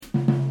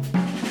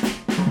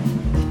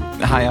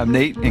Hi, I'm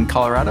Nate in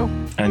Colorado.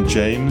 And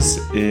James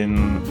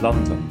in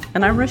London.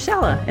 And I'm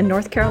Rochella in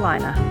North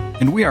Carolina.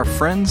 And we are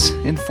Friends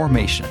in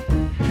Formation,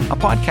 a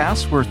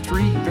podcast where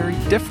three very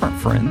different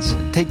friends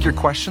take your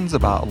questions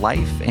about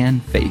life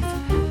and faith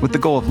with the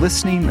goal of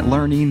listening,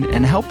 learning,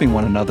 and helping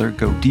one another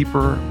go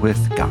deeper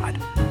with God.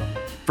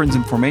 Friends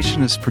in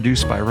Formation is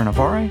produced by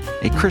Renovare,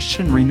 a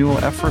Christian renewal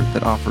effort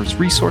that offers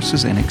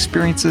resources and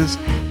experiences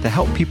to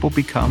help people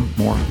become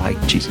more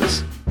like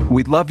Jesus.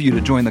 We'd love you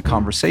to join the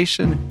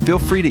conversation. Feel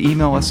free to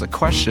email us a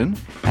question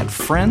at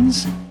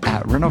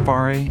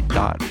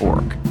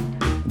friends@renovare.org.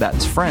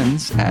 That's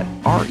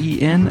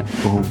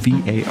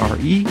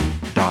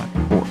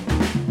friends@renovare.org.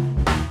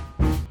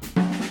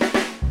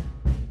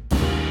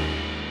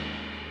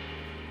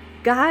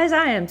 Guys,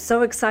 I am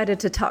so excited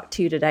to talk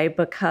to you today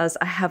because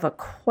I have a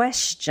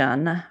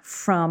question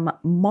from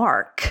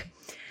Mark.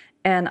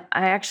 And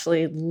I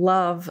actually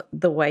love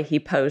the way he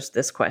posed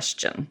this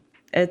question.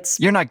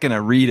 You're not going to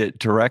read it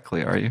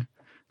directly, are you?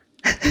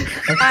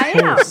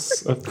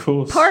 Of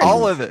course.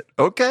 All of it.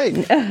 Okay.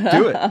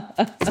 Do it.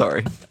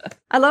 Sorry.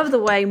 I love the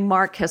way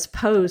Mark has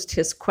posed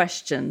his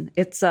question.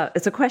 It's a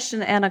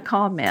question and a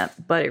comment,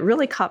 but it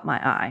really caught my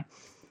eye.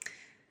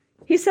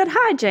 He said,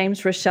 "Hi,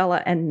 James,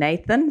 Rochella, and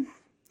Nathan."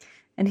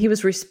 And he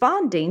was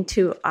responding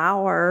to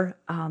our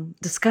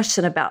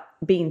discussion about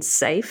being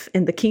safe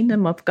in the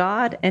kingdom of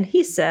God. And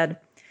he said,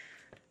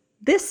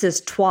 "This is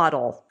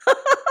twaddle."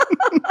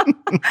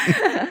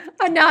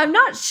 Now, I'm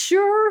not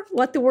sure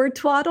what the word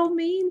twaddle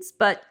means,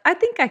 but I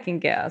think I can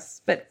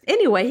guess. But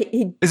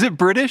anyway, Is it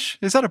British?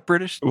 Is that a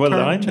British term? Well,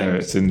 I know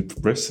it's in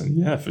Britain.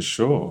 Yeah, for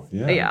sure.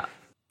 Yeah.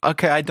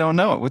 Okay, I don't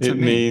know it. What's it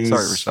mean? Means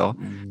Sorry, Rochelle.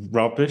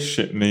 Rubbish.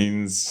 It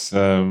means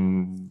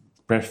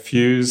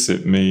refuse.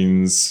 It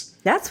means...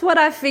 That's what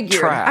I figured.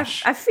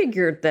 Trash. I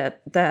figured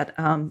that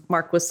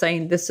Mark was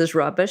saying this is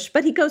rubbish,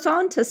 but he goes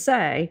on to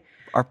say,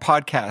 Our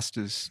podcast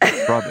is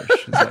rubbish.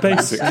 Is that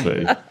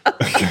Basically.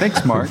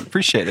 Thanks, Mark.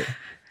 Appreciate it.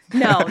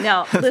 No,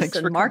 Thanks for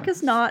listen, Mark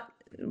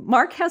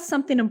has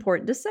something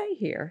important to say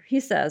here. He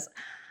says,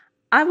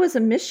 "I was a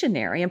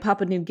missionary in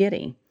Papua New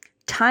Guinea.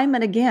 Time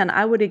and again,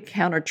 I would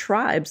encounter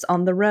tribes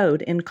on the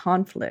road in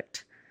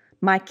conflict.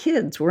 My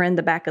kids were in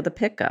the back of the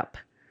pickup.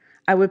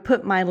 I would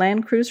put my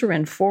Land Cruiser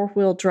in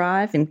four-wheel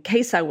drive. In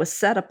case I was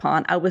set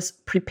upon, I was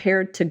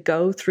prepared to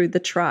go through the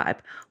tribe.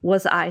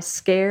 Was I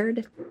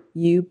scared?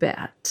 You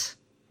bet."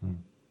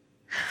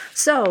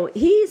 So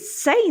he's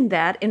saying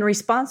that in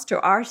response to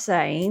our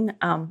saying,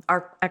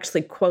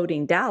 actually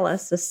quoting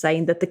Dallas as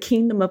saying that the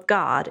kingdom of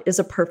God is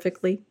a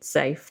perfectly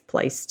safe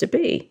place to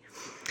be.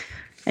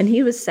 And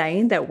he was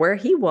saying that where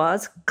he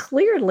was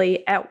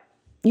clearly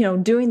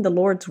doing the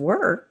Lord's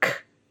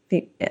work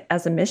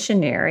as a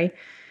missionary,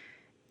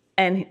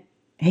 and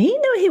he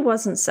knew he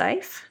wasn't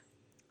safe.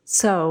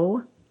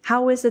 So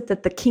how is it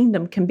that the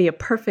kingdom can be a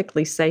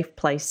perfectly safe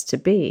place to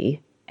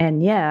be,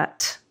 and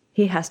yet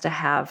he has to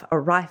have a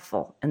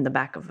rifle in the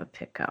back of a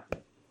pickup?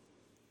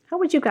 How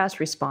would you guys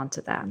respond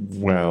to that?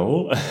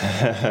 Well,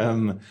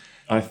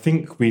 I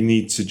think we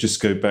need to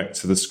just go back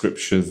to the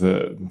scripture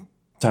that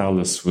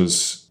Dallas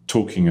was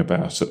talking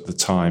about at the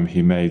time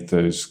he made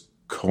those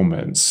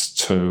comments,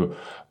 to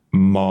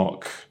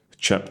Mark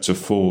chapter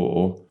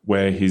 4,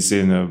 where he's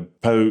in a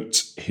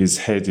boat, his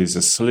head is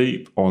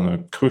asleep on a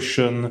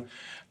cushion,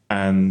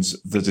 and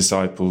the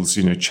disciples,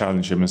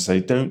 challenge him and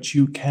say, "Don't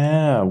you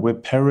care? We're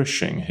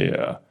perishing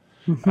here."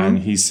 Mm-hmm. And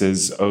he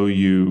says, "Oh,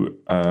 you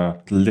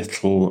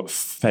little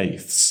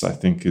faiths," I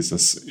think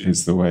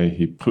is the way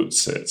he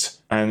puts it.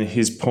 And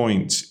his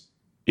point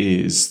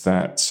is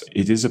that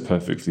it is a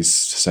perfectly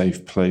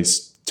safe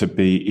place to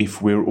be if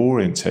we're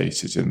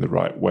orientated in the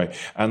right way.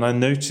 And I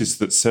noticed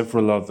that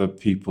several other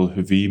people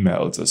who've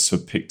emailed us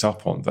have picked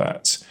up on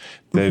that.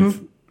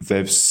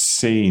 They've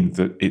seen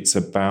that it's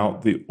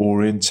about the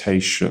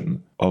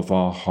orientation of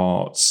our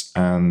hearts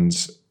and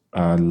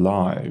our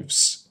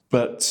lives.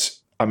 But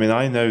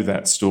I know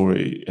that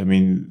story.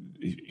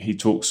 He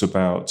talks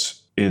about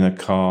in a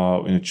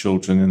car,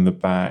 children in the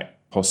back,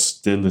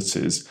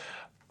 hostilities.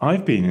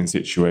 I've been in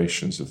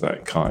situations of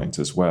that kind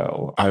as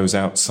well. I was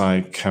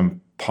outside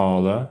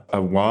Kampala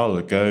a while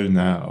ago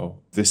now.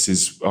 This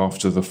is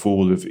after the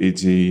fall of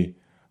Idi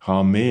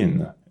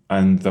Amin,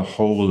 and the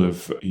whole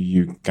of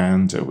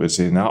Uganda was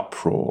in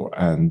uproar,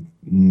 and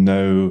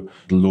no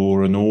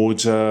law and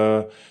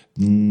order,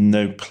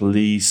 no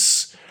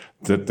police.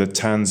 The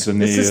Tanzanians...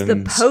 This is the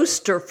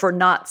poster for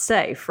not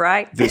safe,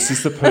 right? This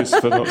is the poster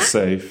for not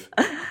safe.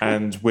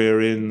 And we're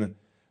in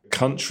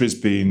countries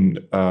being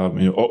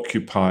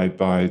occupied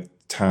by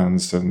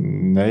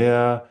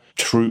Tanzania,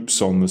 troops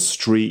on the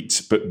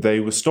street, but they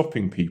were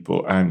stopping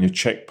people, and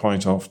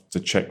checkpoint after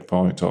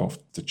checkpoint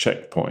after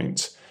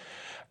checkpoint.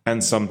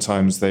 And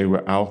sometimes they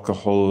were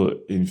alcohol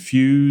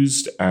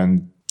infused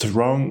and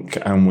drunk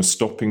and were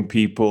stopping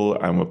people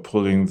and were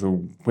pulling the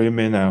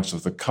women out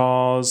of the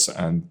cars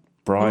and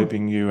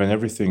bribing you and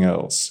everything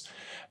else.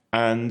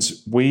 And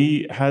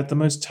we had the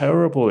most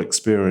terrible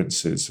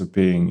experiences of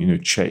being,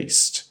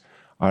 chased.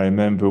 I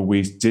remember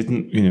we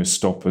didn't,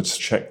 stop at a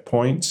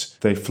checkpoint.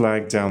 They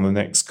flagged down the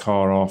next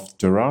car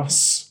after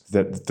us.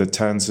 That the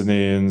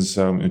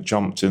Tanzanians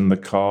jumped in the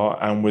car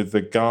and with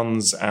the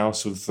guns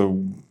out of the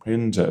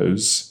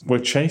windows were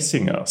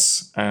chasing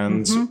us.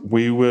 And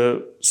we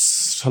were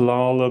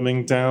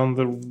slaloming down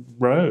the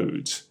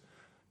road,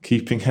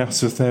 keeping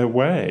out of their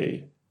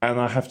way. And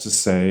I have to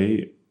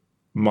say,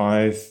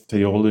 my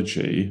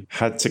theology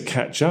had to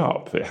catch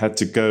up. It had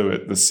to go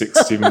at the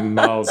 60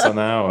 miles an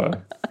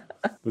hour.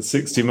 The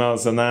 60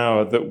 miles an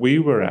hour that we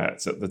were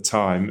at the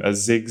time,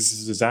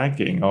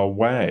 zigzagging our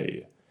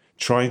way,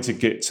 trying to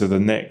get to the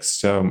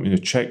next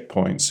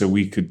checkpoint so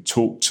we could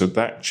talk to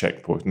that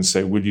checkpoint and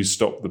say, will you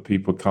stop the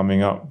people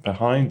coming up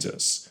behind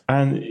us?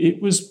 And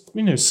it was,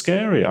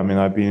 scary. I mean,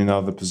 I've been in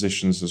other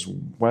positions as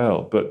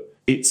well, but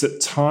it's at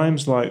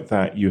times like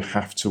that you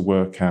have to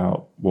work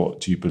out, what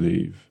do you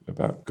believe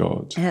about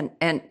God?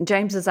 And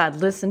James, as I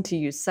listened to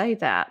you say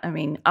that, I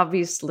mean,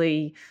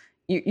 obviously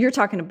you're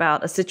talking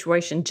about a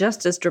situation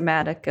just as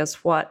dramatic as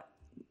what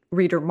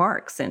reader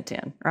Mark sent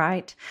in,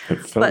 right?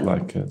 It felt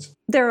like it.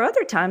 There are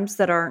other times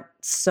that aren't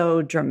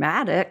so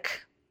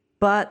dramatic,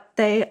 but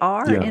they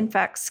are in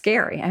fact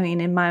scary. I mean,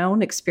 in my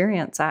own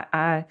experience,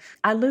 I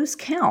lose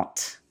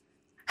count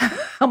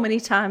how many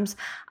times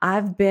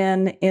I've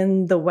been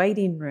in the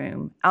waiting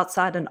room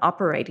outside an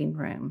operating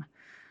room,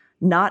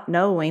 not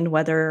knowing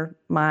whether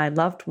my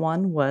loved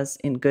one was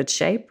in good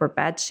shape or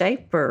bad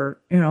shape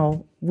or,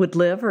 would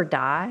live or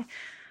die.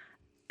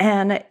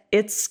 And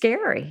it's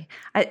scary.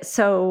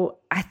 So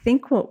I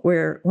think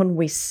when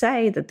we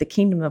say that the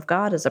kingdom of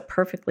God is a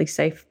perfectly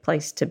safe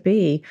place to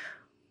be,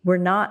 we're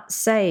not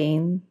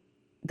saying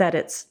that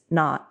it's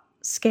not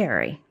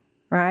scary,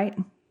 right?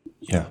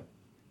 Yeah.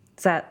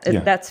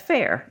 That's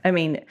fair. I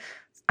mean,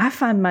 I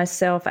find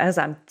myself as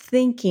I'm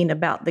thinking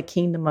about the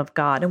kingdom of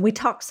God, and we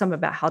talked some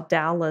about how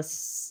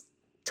Dallas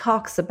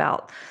talks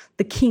about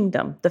the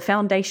kingdom, the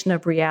foundation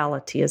of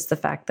reality is the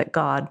fact that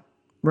God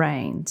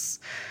reigns.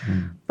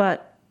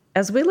 But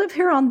as we live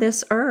here on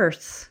this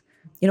earth,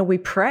 we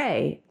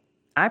pray.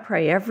 I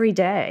pray every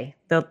day,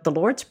 the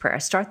Lord's Prayer. I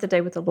start the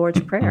day with the Lord's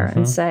Prayer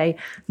and say,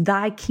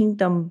 thy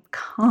kingdom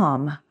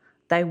come,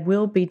 thy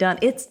will be done.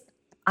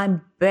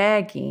 I'm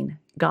begging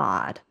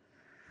God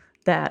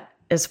that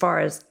as far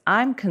as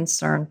I'm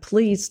concerned,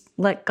 please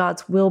let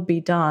God's will be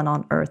done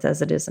on earth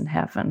as it is in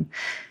heaven.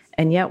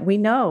 And yet we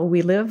know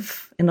we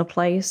live in a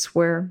place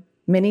where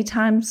many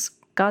times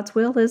God's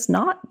will is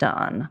not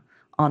done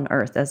on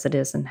earth as it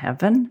is in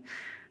heaven.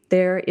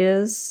 There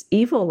is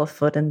evil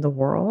afoot in the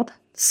world.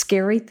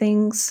 Scary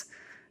things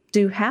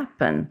do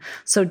happen.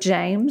 So,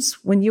 James,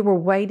 when you were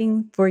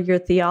waiting for your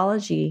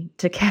theology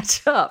to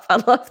catch up, I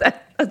love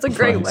that. That's a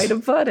great way to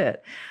put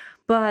it.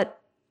 But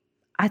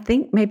I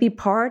think maybe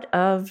part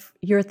of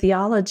your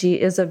theology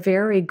is a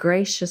very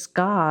gracious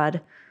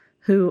God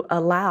who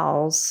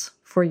allows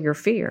for your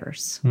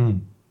fears,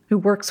 who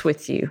works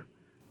with you.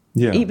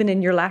 Yeah. Even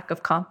in your lack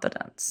of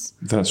confidence.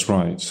 That's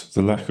right.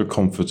 The lack of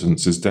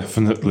confidence is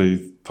definitely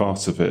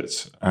part of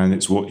it. And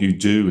it's what you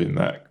do in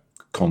that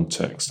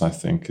context, I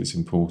think, is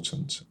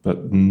important.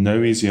 But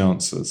no easy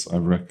answers. I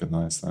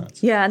recognize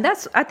that. Yeah, and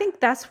I think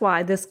that's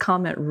why this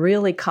comment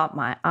really caught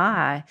my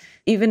eye.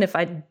 Even if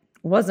I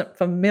wasn't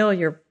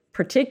familiar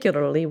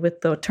particularly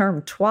with the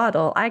term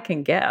twaddle, I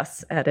can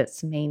guess at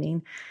its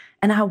meaning.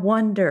 And I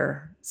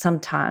wonder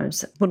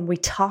sometimes when we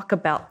talk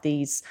about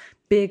these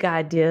big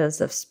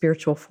ideas of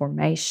spiritual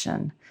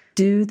formation,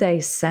 do they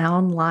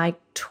sound like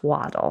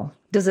twaddle?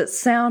 Does it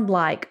sound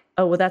like,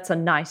 oh, well, that's a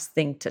nice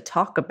thing to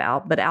talk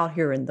about, but out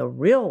here in the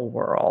real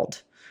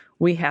world,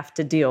 we have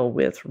to deal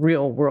with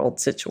real world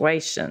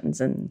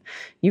situations, and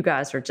you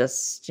guys are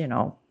just,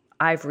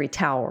 ivory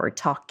tower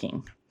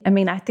talking. I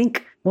mean, I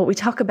think what we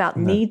talk about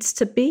needs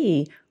to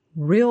be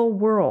real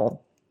world.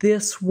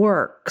 This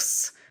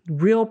works.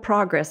 Real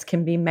progress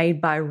can be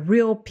made by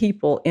real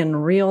people in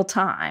real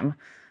time,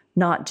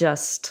 not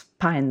just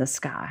pie in the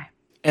sky.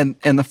 And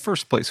the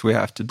first place we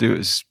have to do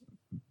is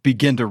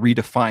begin to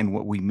redefine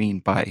what we mean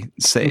by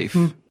safe.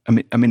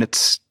 I mean,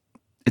 it's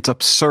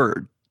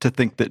absurd to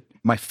think that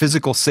my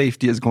physical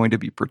safety is going to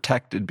be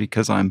protected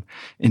because I'm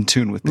in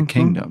tune with the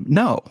kingdom.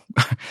 No,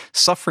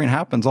 suffering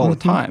happens all the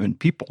time, and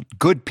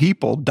good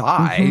people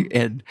die.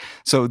 And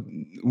so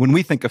when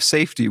we think of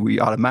safety,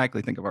 we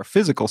automatically think of our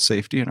physical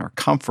safety and our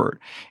comfort.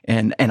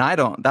 And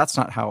that's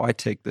not how I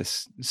take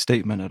this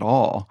statement at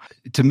all.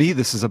 To me,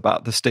 this is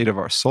about the state of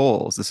our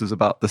souls. This is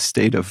about the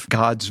state of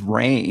God's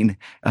reign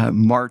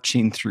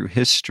marching through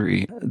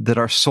history, that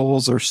our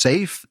souls are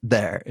safe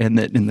there, and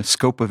that in the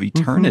scope of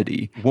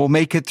eternity, we'll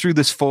make it through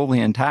this fully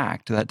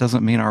intact. That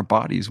doesn't mean our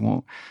bodies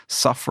won't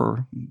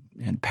suffer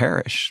and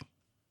perish.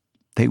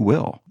 They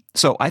will.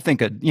 So I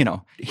think,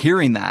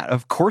 hearing that,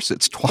 of course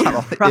it's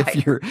twaddle. Right.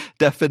 If your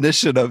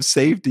definition of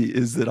safety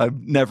is that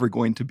I'm never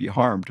going to be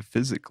harmed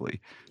physically.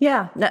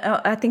 Yeah,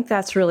 no, I think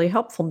that's really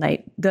helpful,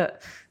 Nate. The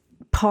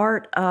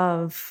part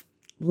of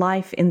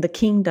life in the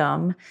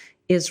kingdom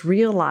is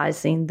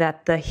realizing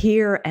that the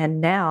here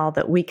and now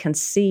that we can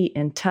see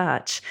and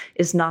touch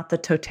is not the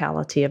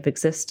totality of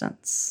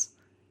existence.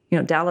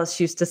 Dallas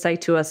used to say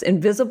to us,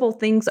 invisible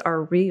things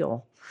are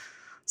real.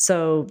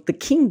 So the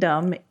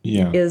kingdom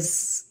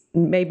is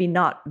maybe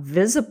not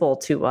visible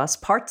to us.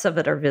 Parts of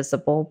it are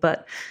visible,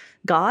 but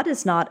God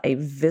is not a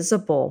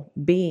visible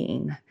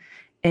being.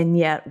 And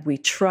yet we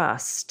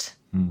trust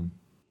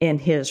in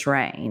his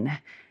reign.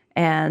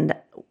 And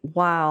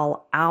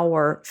while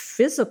our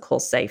physical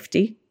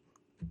safety,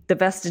 the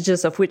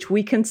vestiges of which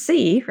we can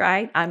see,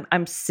 right?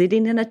 I'm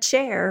sitting in a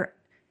chair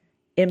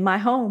in my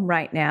home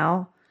right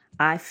now.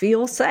 I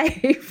feel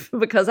safe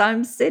because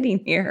I'm sitting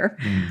here.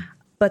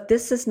 But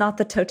this is not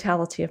the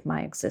totality of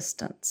my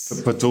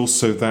existence. But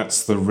also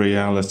that's the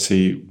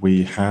reality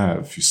we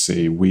have, you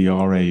see. We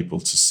are able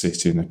to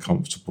sit in a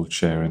comfortable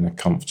chair in a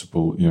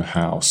comfortable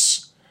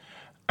house.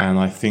 And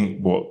I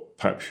think what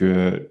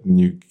Papua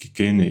New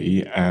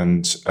Guinea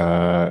and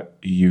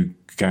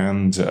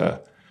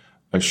Uganda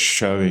are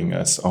showing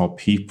us are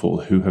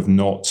people who have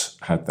not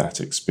had that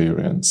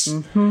experience.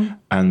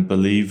 And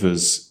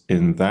believers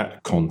in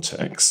that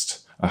context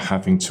are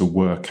having to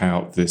work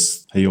out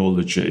this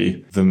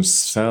theology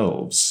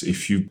themselves.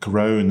 If you've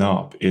grown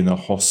up in a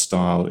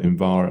hostile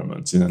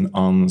environment, in an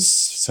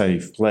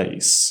unsafe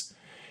place,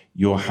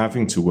 you're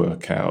having to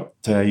work out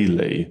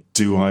daily,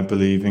 do I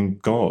believe in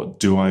God?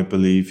 Do I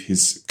believe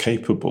he's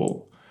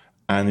capable?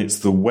 And it's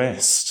the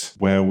West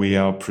where we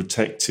are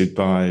protected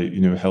by,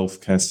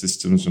 healthcare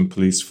systems and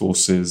police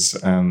forces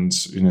and,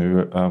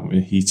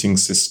 heating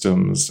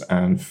systems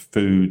and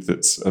food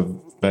that's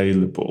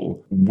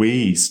available.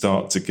 We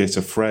start to get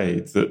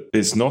afraid that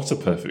it's not a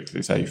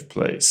perfectly safe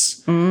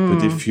place.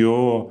 But if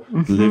you're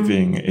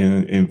living in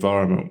an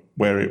environment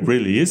where it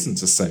really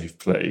isn't a safe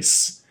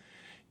place,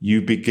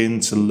 you begin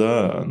to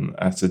learn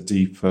at a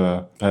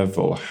deeper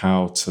level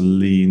how to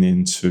lean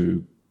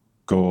into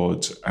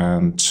God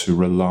and to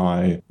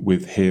rely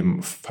with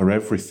him for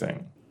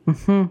everything.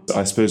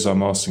 I suppose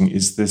I'm asking,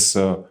 is this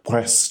a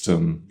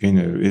Western,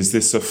 is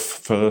this a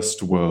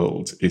first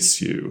world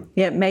issue?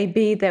 It may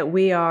be that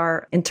we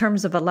are, in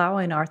terms of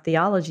allowing our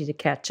theology to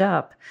catch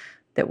up,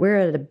 that we're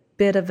at a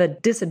bit of a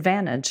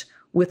disadvantage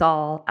with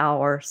all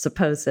our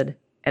supposed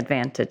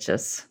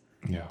advantages.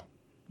 Yeah.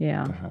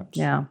 Perhaps.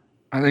 Yeah.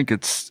 I think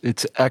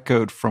it's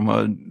echoed from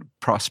a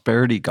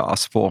prosperity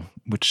gospel,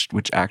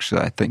 which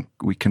actually I think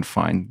we can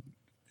find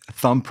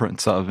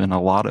thumbprints of in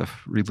a lot of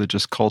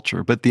religious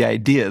culture. But the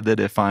idea that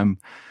if I'm,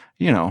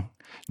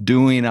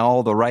 doing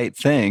all the right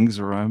things,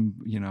 or I'm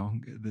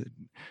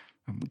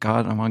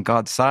on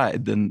God's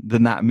side, then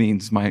that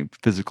means my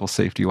physical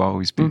safety will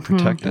always be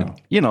protected.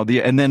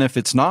 And then if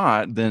it's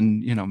not,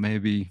 then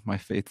maybe my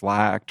faith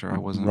lacked, or I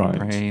wasn't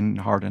praying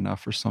hard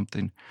enough or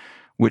something,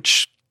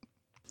 which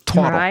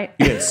twaddle. Right.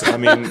 Yes, I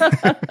mean,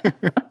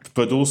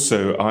 but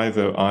also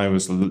either I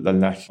was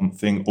lacking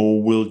something,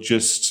 or we'll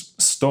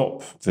just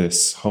stop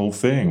this whole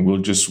thing. We'll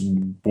just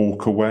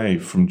walk away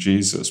from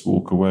Jesus,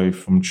 walk away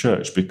from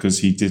church, because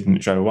he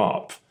didn't show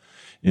up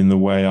in the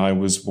way I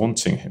was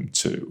wanting him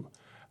to.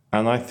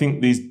 And I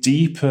think these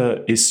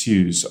deeper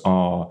issues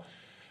are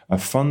a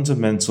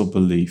fundamental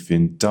belief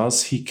in,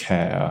 does he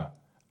care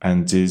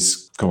and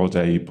is God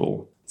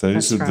able?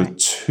 Those are the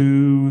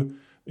two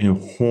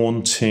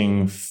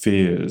haunting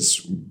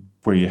fears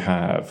we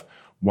have.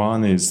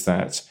 One is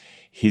that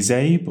he's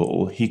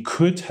able, he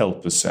could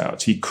help us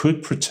out, he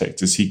could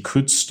protect us, he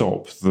could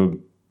stop the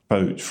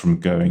boat from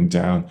going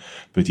down,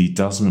 but he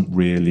doesn't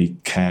really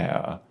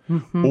care.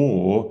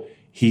 Or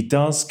he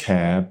does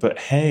care, but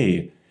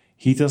hey,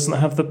 he doesn't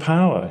have the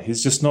power.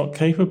 He's just not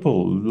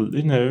capable.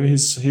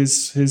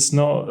 He's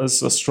not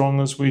as strong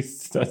as we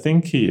I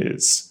think he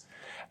is.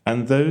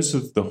 And those are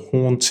the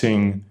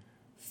haunting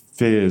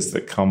fears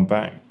that come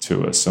back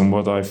to us. And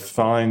what I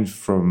find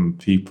from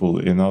people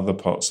in other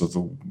parts of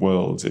the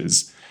world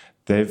is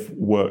they've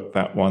worked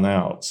that one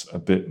out a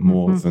bit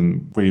more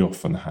than we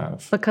often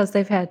have. Because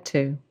they've had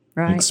to,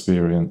 right?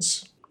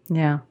 Experience.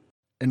 Yeah.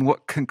 And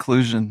what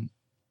conclusion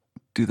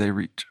do they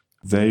reach?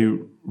 They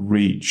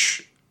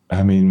reach,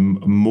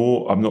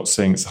 more, I'm not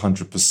saying it's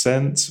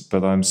 100%,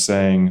 but I'm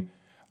saying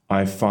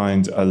I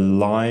find a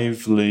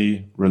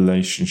lively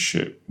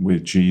relationship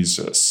with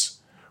Jesus,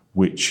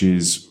 which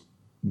is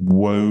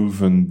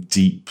woven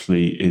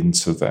deeply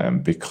into them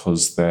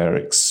because their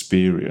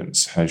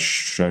experience has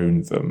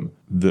shown them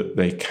that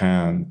they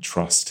can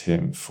trust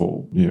him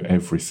for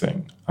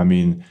everything.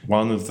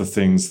 One of the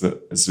things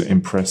that has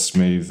impressed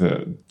me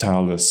that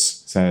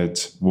Taulus said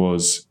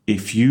was,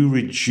 if you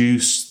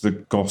reduce the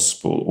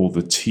gospel or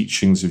the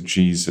teachings of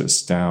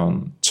Jesus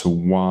down to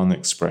one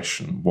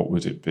expression, what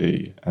would it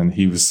be? And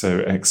he was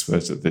so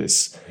expert at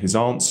this. His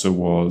answer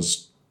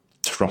was,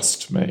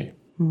 trust me.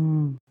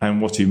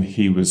 And what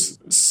he was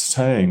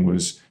saying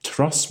was,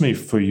 trust me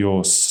for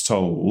your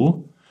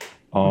soul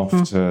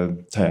after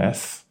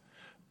death,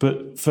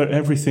 but for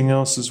everything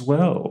else as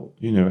well.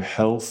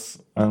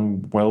 Health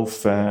and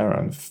welfare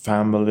and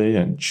family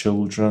and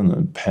children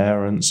and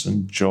parents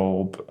and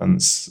job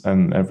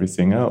and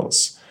everything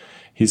else.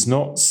 He's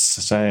not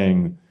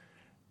saying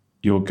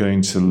you're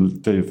going to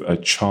live a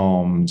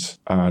charmed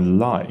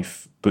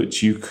life,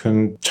 but you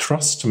can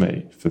trust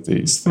me for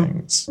these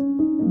things.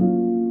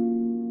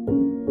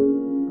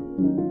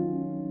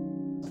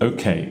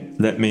 Okay,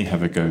 let me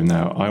have a go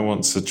now. I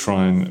want to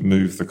try and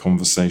move the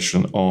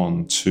conversation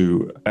on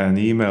to an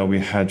email we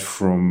had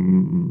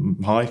from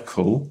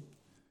Michael.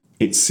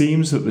 It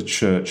seems that the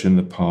church in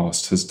the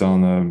past has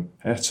done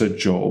a better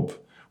job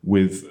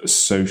with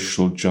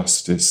social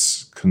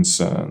justice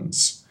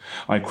concerns.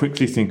 I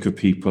quickly think of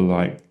people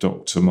like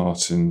Dr.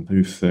 Martin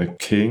Luther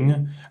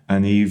King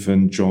and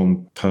even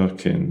John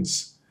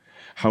Perkins.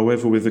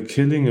 However, with the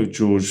killing of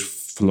George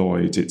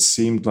Floyd, it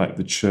seemed like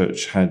the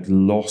church had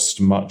lost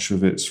much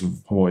of its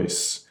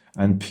voice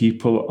and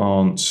people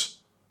aren't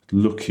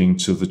looking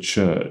to the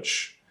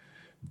church.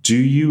 Do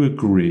you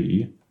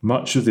agree?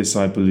 Much of this,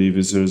 I believe,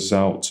 is a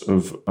result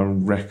of a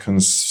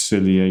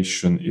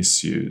reconciliation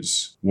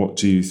issues. What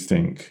do you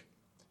think?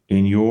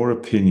 In your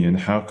opinion,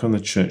 how can the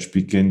church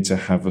begin to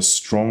have a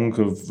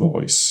stronger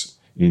voice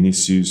in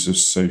issues of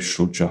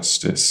social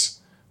justice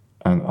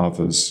and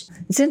others?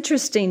 It's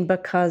interesting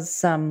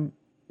because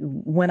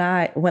when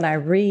I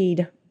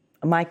read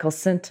Michael's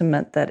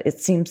sentiment that it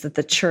seems that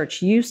the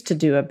church used to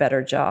do a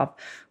better job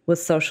with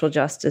social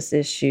justice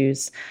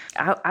issues,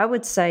 I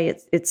would say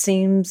it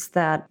seems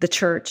that the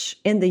church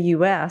in the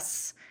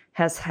U.S.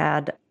 has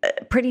had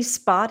a pretty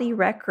spotty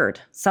record.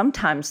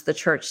 Sometimes the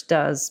church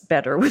does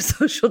better with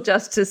social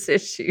justice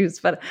issues,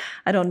 but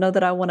I don't know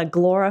that I want to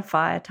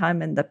glorify a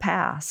time in the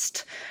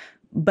past.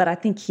 But I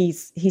think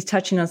he's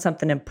touching on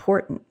something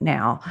important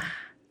now,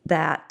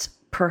 that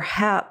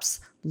perhaps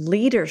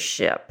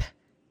leadership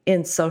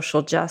in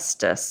social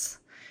justice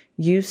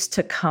used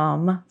to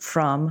come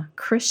from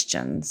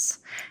Christians.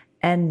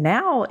 And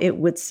now it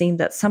would seem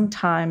that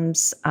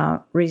sometimes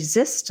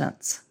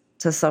resistance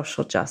to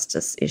social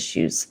justice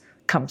issues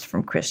comes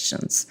from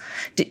Christians.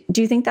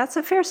 Do you think that's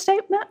a fair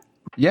statement?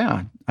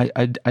 Yeah,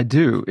 I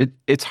do.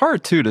 It's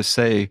hard, too, to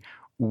say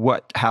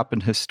what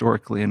happened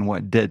historically and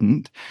what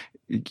didn't,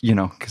 you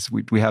know, because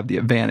we have the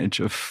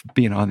advantage of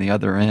being on the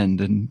other end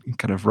and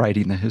kind of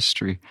writing the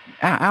history.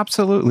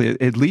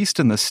 Absolutely. At least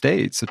in the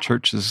States, the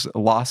church has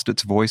lost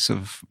its voice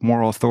of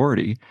moral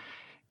authority.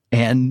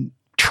 And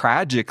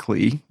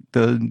tragically,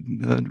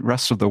 the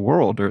rest of the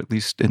world, or at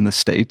least in the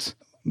States,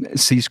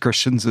 sees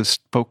Christians as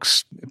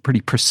folks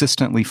pretty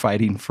persistently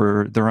fighting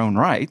for their own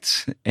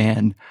rights.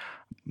 And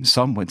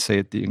some would say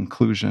at the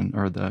inclusion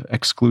or the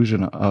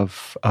exclusion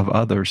of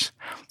others.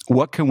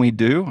 What can we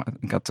do? I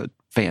think that's a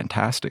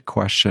fantastic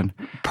question.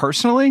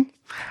 Personally,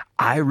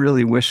 I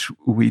really wish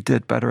we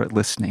did better at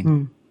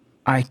listening.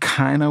 I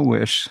kind of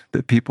wish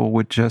that people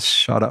would just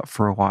shut up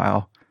for a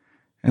while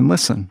and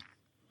listen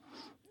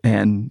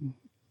and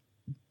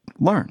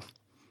learn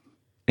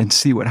and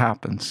see what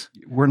happens.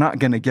 We're not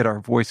going to get our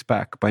voice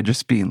back by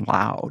just being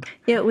loud.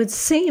 Yeah, it would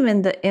seem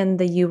in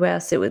the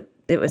U.S. it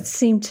would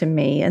seem to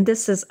me, and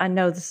I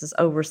know this is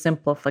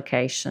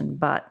oversimplification,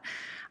 but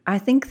I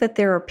think that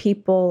there are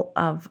people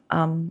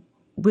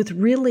with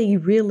really,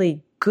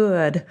 really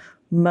good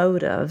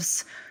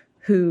motives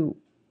who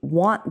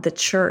want the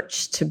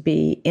church to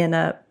be in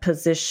a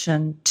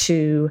position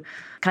to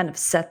kind of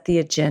set the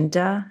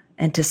agenda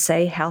and to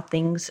say how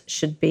things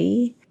should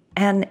be.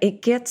 And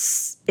it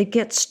gets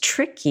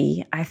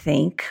tricky, I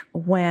think,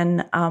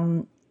 when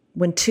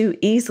too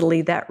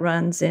easily that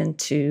runs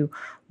into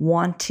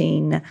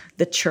wanting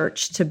the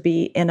church to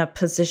be in a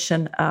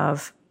position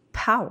of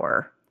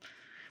power,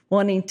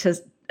 wanting to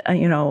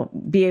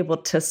be able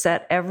to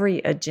set every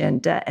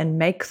agenda and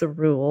make the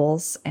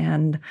rules.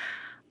 And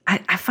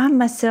I find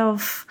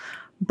myself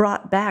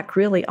brought back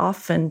really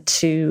often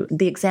to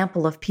the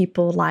example of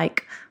people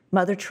like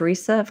Mother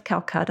Teresa of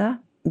Calcutta.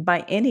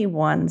 By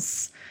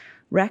anyone's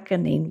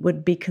reckoning,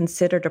 would be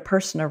considered a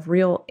person of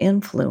real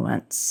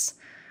influence.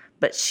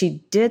 But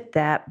she did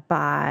that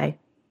by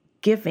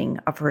giving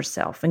of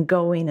herself and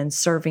going and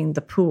serving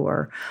the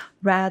poor,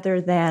 rather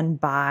than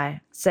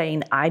by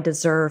saying, I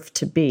deserve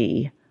to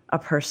be a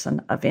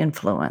person of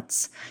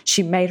influence.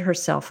 She made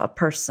herself a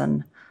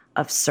person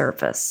of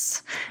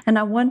service. And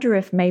I wonder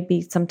if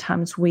maybe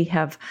sometimes we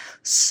have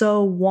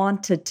so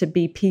wanted to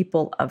be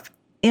people of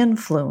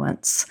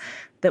influence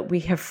that we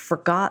have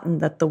forgotten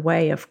that the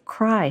way of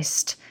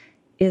Christ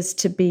is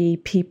to be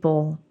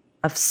people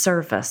of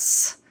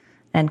service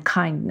and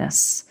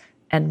kindness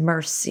and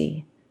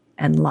mercy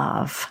and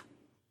love.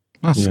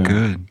 That's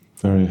good.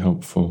 Very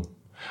helpful.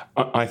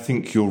 I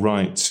think you're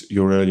right.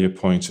 Your earlier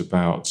point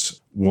about,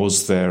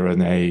 was there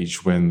an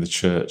age when the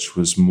church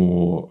was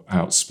more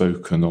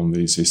outspoken on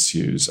these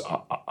issues?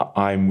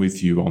 I'm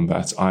with you on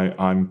that.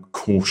 I'm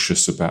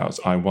cautious about.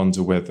 I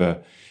wonder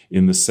whether,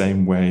 in the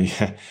same way,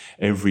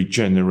 every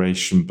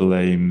generation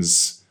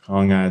blames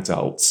young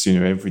adults.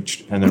 Every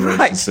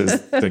generation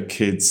says the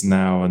kids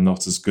now are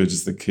not as good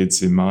as the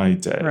kids in my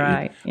day.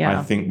 Right. Yeah.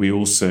 I think we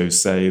also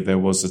say there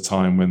was a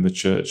time when the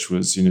church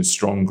was,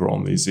 stronger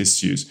on these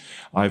issues.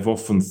 I've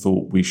often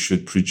thought we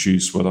should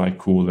produce what I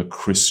call a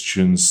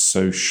Christian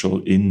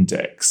social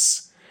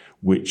index,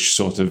 which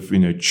sort of,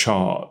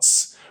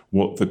 charts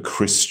what the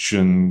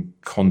Christian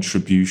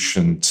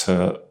contribution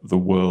to the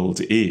world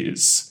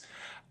is.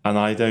 And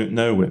I don't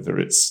know whether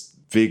it's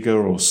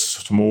bigger or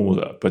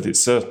smaller, but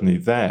it's certainly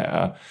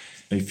there.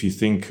 If you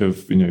think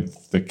of,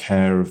 the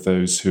care of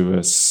those who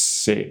are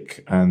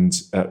sick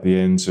and at the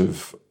end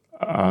of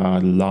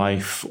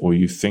life, or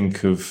you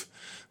think of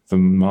the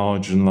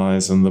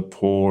marginalized and the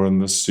poor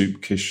and the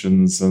soup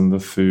kitchens and the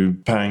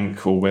food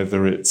bank, or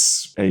whether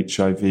it's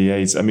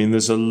HIV/AIDS. I mean,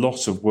 there's a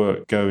lot of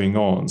work going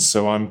on.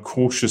 So I'm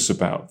cautious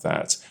about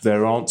that.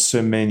 There aren't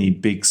so many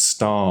big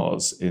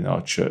stars in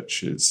our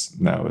churches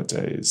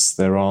nowadays.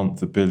 There aren't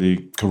the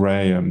Billy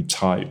Graham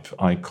type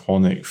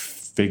iconic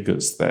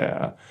figures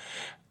there.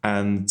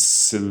 And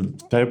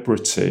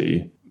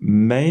celebrity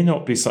may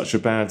not be such a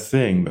bad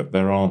thing, that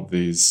there aren't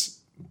these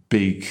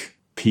big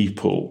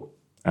people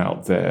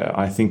out there.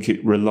 I think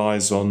it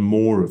relies on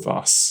more of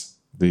us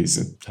these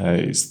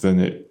days than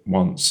it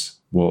once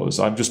was.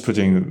 I'm just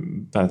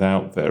putting that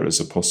out there as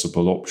a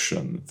possible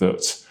option,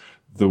 that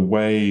the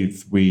way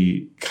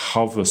we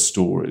cover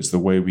stories, the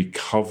way we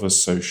cover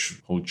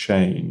social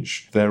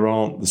change, there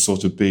aren't the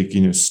sort of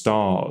big,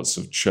 stars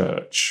of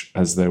church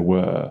as there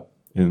were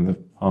in the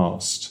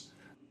past.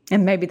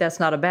 And maybe that's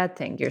not a bad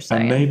thing, you're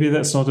saying. And maybe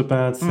that's not a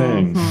bad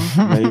thing.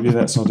 Maybe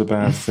that's not a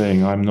bad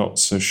thing. I'm not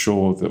so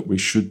sure that we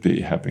should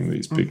be having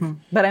these big...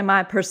 But am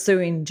I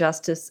pursuing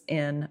justice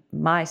in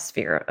my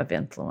sphere of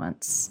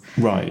influence?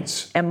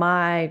 Right. Am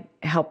I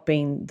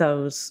helping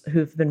those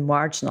who've been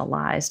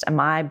marginalized?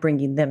 Am I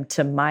bringing them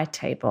to my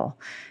table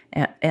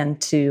and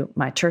to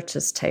my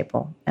church's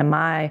table? Am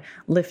I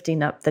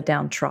lifting up the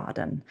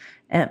downtrodden?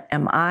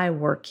 Am I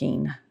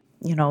working...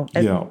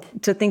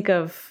 to think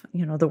of,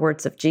 the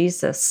words of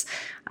Jesus,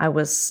 I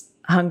was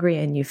hungry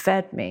and you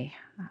fed me.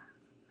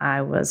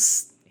 I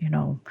was,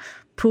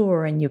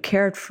 poor and you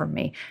cared for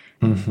me.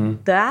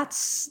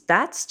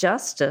 That's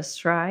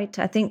justice, right?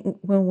 I think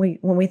when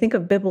we think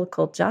of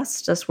biblical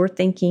justice, we're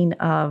thinking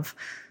of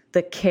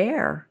the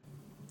care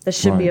that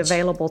should be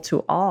available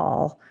to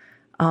all,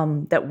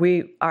 that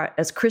we are,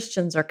 as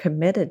Christians, are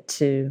committed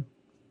to,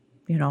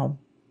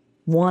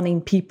 wanting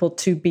people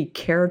to be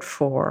cared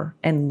for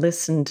and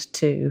listened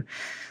to.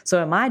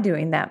 So am I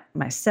doing that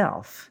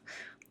myself?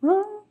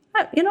 Well,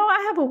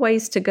 I have a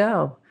ways to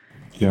go.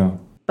 Yeah.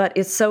 But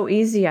it's so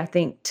easy, I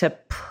think, to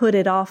put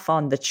it off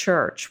on the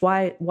church.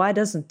 Why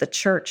doesn't the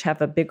church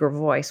have a bigger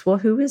voice? Well,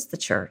 who is the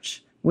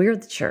church? We're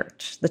the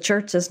church. The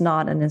church is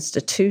not an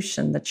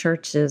institution. The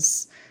church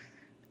is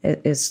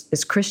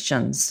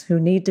Christians who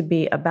need to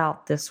be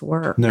about this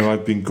work. No,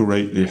 I've been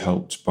greatly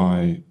helped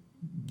by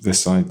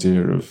this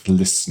idea of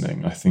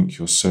listening. I think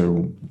you're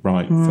so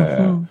right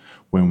there.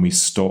 When we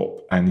stop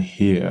and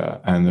hear,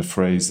 and the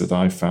phrase that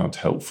I found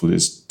helpful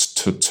is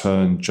to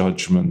turn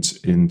judgment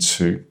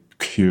into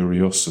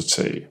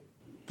curiosity.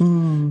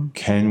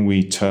 Can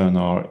we turn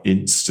our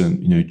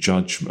instant,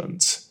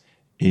 judgment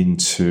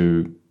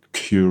into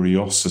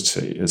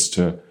curiosity as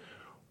to,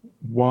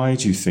 why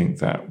do you think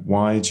that?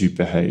 Why do you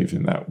behave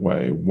in that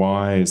way?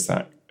 Why is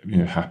that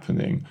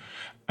happening?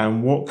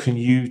 And what can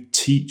you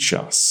teach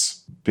us?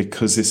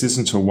 Because this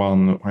isn't a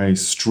one-way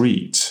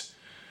street.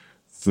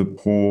 The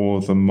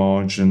poor, the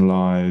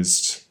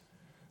marginalized,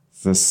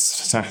 the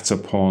sat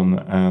upon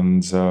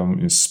and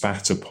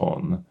spat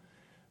upon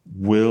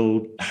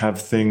will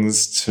have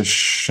things to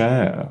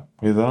share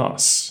with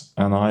us.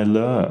 And I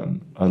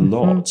learn a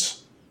lot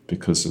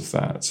because of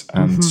that.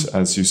 And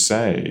as you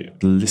say,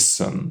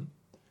 listen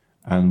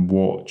and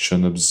watch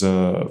and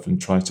observe and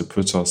try to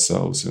put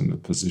ourselves in the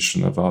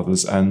position of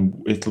others.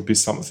 And it'll be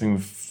something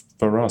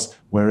for us.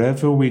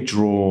 Wherever we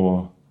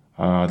draw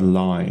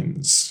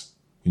lines,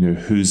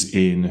 who's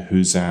in,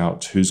 who's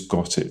out, who's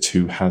got it,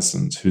 who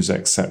hasn't, who's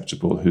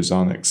acceptable, who's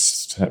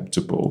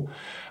unacceptable,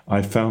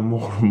 I found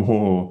more and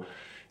more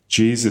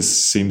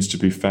Jesus seems to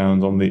be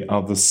found on the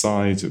other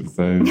side of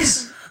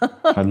those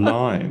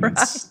lines.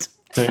 Right.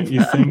 Don't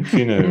you think,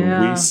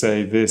 we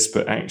say this,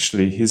 but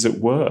actually he's at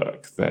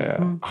work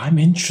there. I'm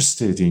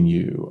interested in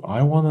you.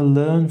 I want to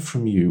learn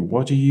from you.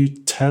 What are you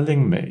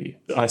telling me?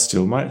 I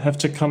still might have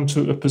to come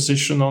to a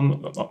position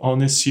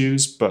on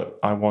issues, but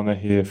I want to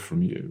hear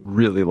from you.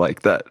 Really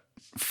like that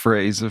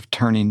phrase of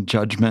turning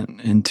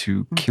judgment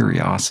into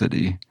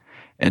curiosity.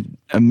 And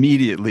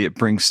immediately it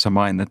brings to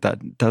mind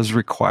that does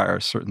require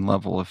a certain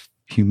level of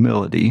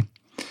humility.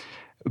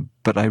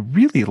 But I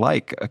really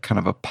like a kind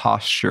of a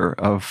posture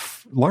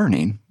of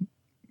learning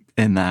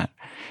in that.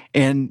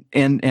 And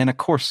of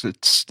course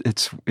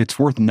it's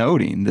worth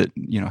noting that,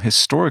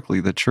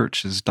 historically the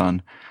church has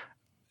been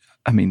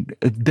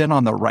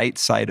on the right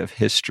side of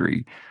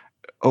history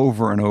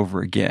over and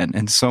over again.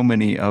 And so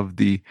many of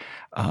the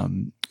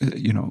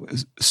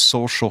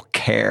social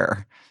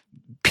care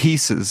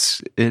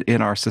pieces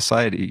in our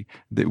society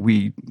that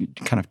we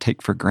kind of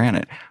take for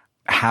granted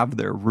have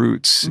their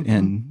roots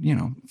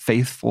in,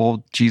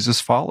 faithful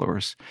Jesus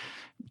followers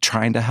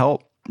trying to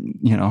help,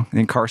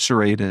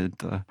 incarcerated,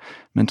 the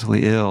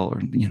mentally ill,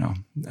 or,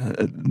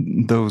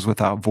 those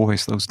without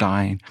voice, those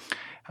dying,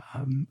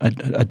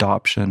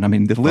 adoption. I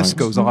mean, the list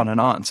goes on and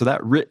on. So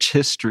that rich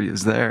history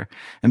is there.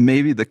 And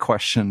maybe the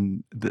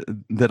question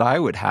that I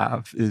would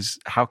have is,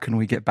 how can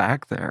we get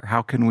back there?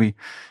 How can we,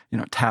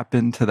 tap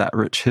into that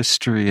rich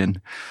history and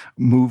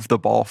move the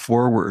ball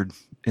forward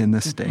in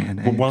this day and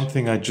age. Well, one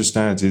thing I'd just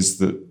add is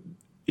that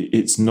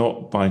it's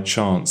not by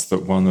chance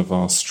that one of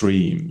our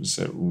streams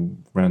at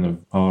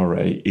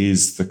Renovare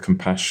is the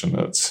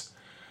compassionate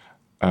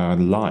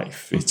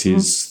life. It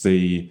is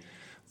the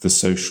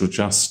social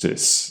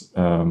justice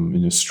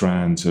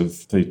strand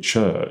of the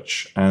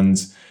church,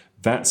 and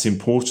that's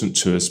important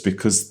to us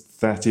because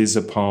that is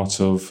a part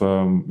of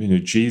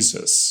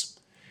Jesus.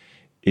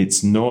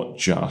 It's not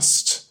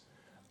just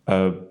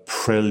a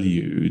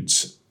prelude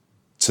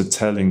to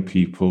telling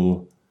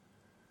people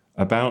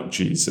about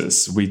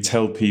Jesus. We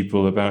tell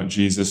people about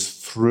Jesus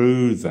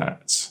through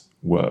that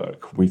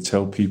work. We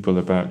tell people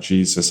about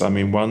Jesus. I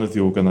mean, one of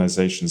the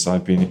organizations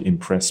I've been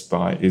impressed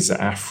by is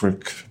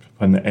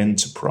African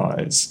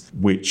Enterprise,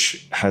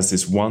 which has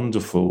this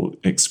wonderful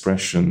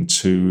expression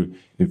to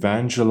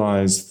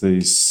evangelize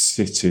the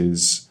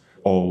cities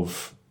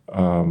of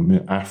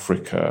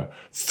Africa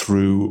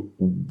through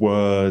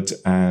word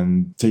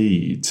and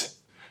deed.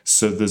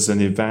 So there's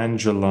an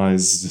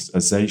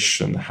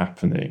evangelization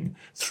happening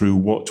through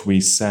what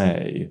we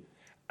say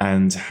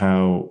and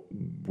how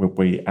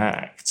we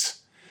act.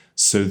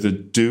 So the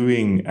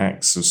doing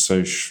acts of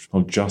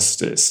social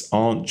justice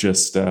aren't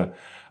just a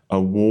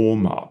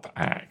warm-up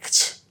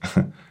act.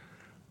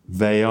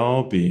 They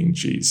are being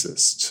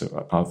Jesus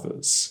to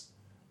others.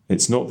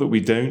 It's not that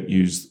we don't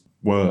use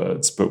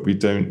words, but we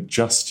don't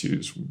just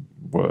use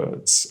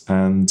words.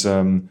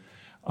 And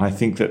I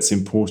think that's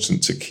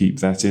important to keep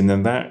that in.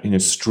 And that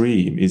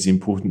stream is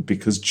important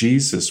because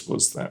Jesus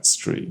was that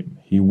stream.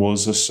 He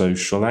was a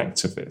social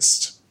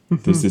activist.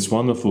 Mm-hmm. There's this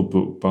wonderful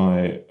book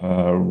by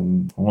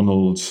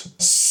Ronald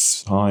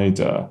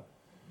Sider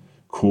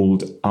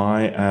called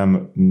I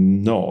Am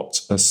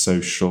Not a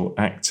Social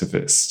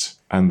Activist.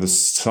 And the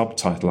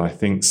subtitle, I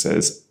think,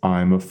 says,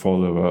 I'm a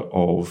follower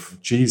of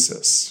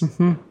Jesus.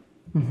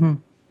 Mm-hmm. Mm-hmm.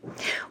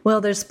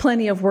 Well, there's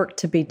plenty of work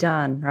to be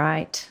done,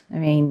 right? I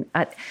mean,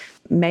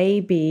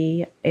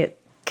 maybe it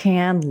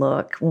can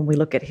look, when we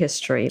look at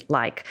history,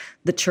 like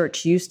the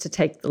church used to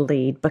take the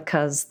lead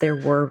because there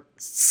were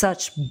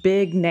such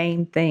big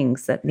name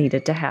things that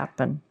needed to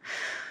happen.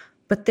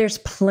 But there's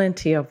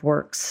plenty of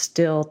work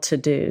still to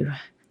do.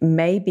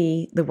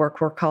 Maybe the work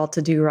we're called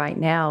to do right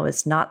now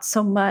is not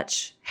so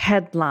much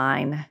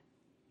headline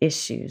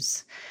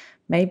issues.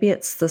 Maybe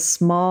it's the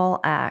small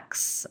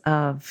acts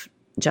of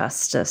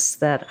justice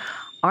that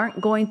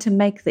aren't going to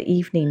make the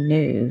evening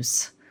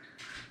news,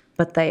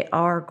 but they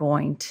are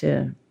going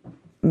to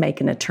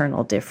make an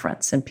eternal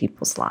difference in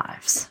people's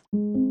lives.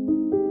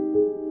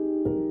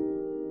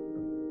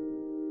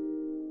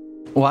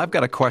 Well, I've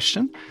got a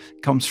question.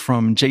 It comes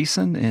from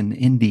Jason in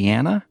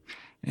Indiana,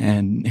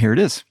 and here it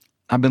is.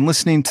 I've been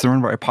listening to the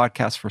Renovare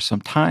podcast for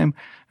some time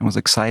and was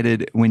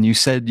excited when you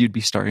said you'd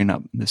be starting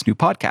up this new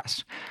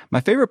podcast.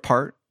 My favorite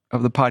part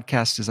of the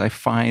podcast is I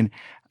find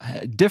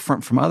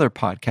different from other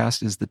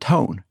podcasts is the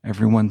tone.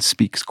 Everyone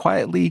speaks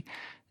quietly,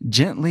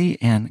 gently,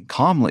 and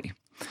calmly.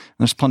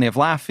 There's plenty of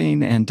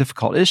laughing and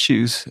difficult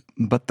issues,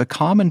 but the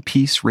common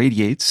peace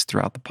radiates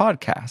throughout the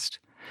podcast.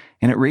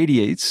 And it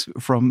radiates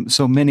from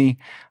so many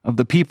of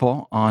the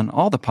people on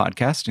all the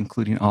podcasts,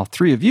 including all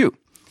three of you,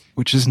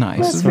 which is nice.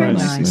 That's very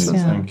nice.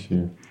 Yeah. Thank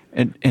you.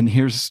 And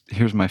here's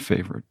my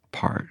favorite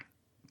part.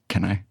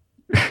 Can I?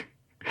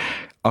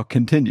 I'll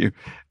continue.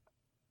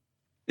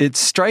 It's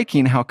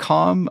striking how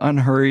calm,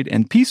 unhurried,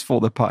 and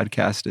peaceful the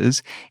podcast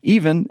is,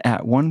 even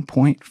at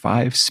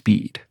 1.5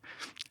 speed.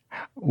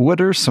 What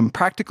are some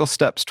practical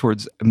steps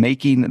towards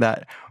making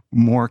that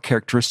more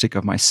characteristic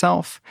of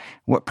myself?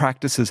 What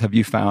practices have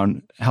you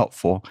found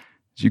helpful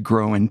as you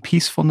grow in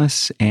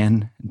peacefulness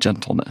and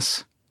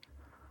gentleness?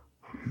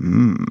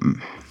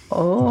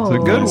 Oh,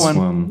 it's a good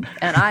one.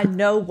 And I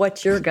know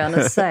what you're going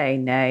to say,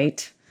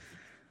 Nate.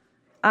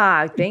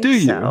 I think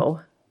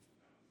so.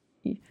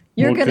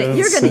 You're gonna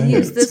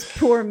use this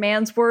poor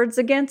man's words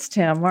against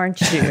him,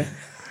 aren't you?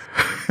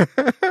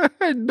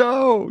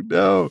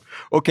 No.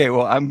 Okay,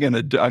 well, I'm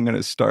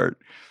gonna start.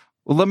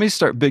 Well, let me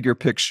start bigger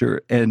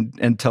picture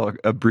and tell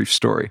a brief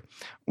story.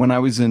 When I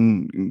was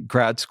in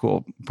grad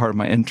school, part of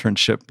my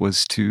internship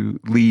was to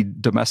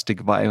lead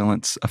domestic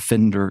violence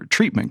offender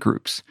treatment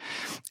groups.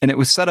 And it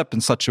was set up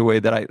in such a way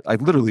that I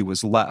literally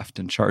was left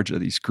in charge of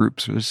these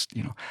groups. It was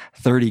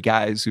 30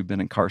 guys who've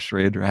been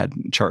incarcerated or had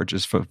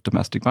charges for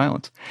domestic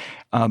violence.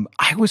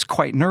 I was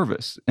quite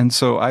nervous. And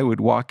so I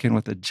would walk in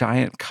with a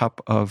giant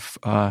cup of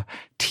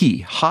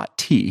hot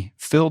tea,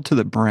 filled to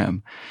the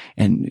brim.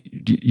 And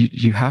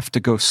you have to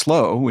go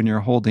slow when you're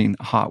holding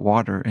hot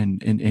water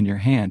in your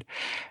hand.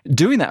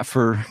 Doing that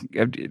for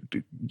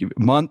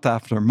month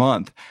after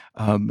month,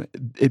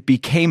 it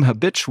became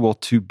habitual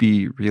to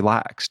be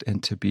relaxed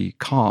and to be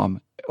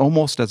calm,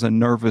 almost as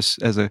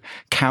a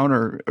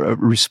counter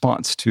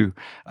response to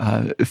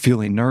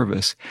feeling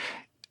nervous.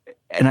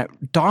 And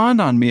it dawned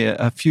on me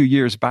a few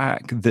years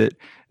back that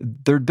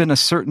there'd been a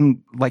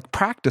certain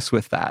practice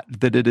with that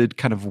it had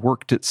kind of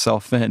worked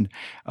itself in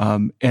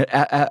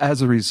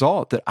as a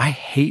result that I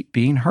hate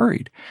being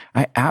hurried.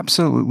 I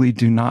absolutely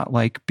do not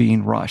like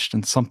being rushed,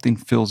 and something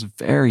feels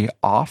very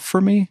off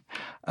for me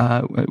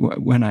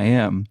when I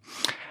am.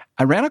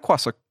 I ran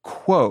across a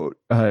quote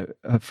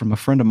from a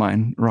friend of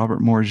mine,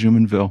 Robert Moore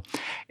Jumonville,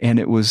 and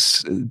it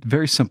was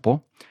very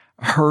simple.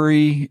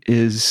 Hurry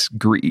is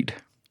greed.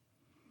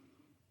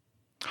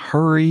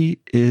 Hurry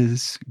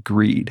is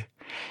greed.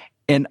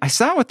 And I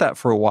sat with that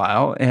for a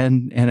while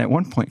and at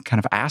one point kind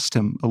of asked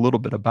him a little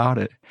bit about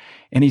it.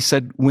 And he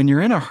said, when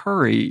you're in a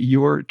hurry,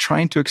 you're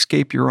trying to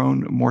escape your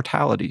own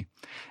mortality.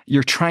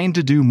 You're trying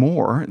to do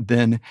more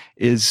than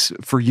is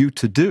for you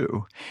to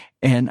do.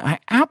 And I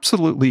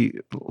absolutely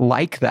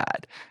like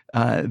that.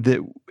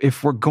 That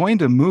if we're going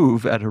to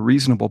move at a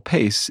reasonable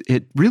pace,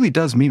 it really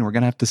does mean we're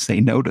going to have to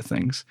say no to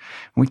things.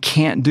 We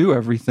can't do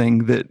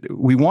everything that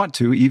we want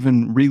to,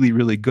 even really,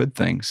 really good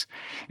things.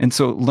 And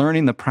so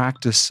learning the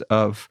practice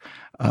of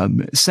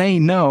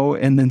saying no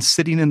and then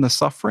sitting in the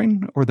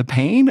suffering or the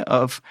pain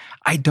of,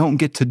 I don't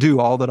get to do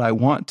all that I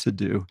want to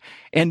do,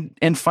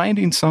 and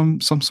finding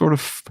some sort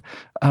of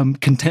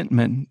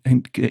contentment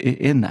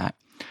in that.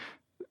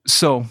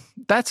 So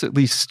that's at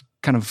least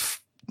kind of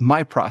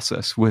my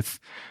process with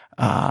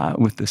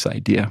this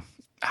idea.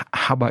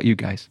 How about you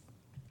guys?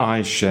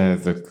 I share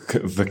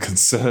the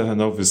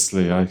concern.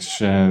 Obviously, I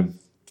share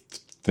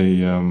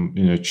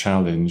the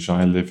challenge.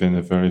 I live in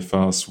a very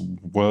fast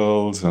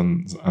world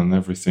and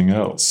everything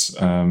else.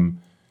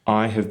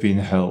 I have been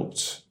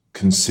helped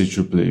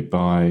considerably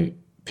by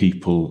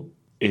people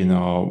in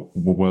our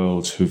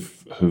world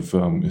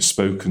who've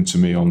spoken to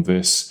me on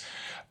this.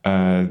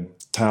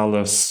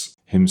 Taulus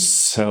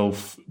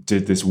himself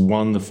did this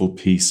wonderful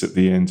piece at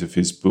the end of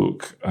his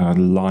book,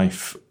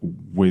 Life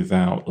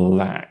Without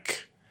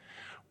Lack,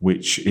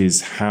 which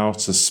is how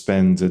to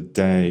spend a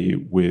day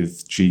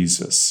with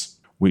Jesus,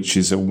 which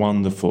is a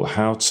wonderful,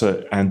 how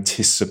to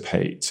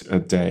anticipate a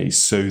day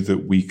so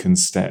that we can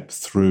step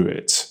through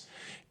it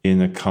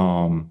in a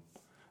calm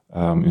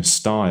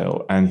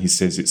style. And he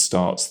says it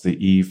starts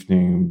the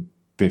evening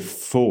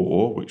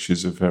before, which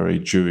is a very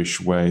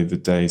Jewish way, the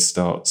day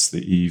starts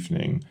the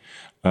evening,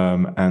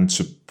 and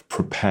to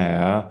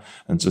prepare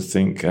and to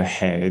think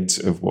ahead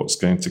of what's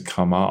going to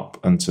come up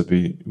and to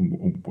be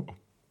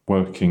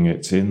working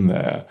it in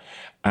there.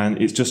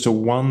 And it's just a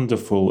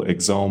wonderful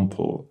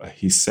example.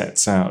 He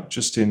sets out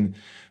just in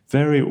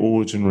very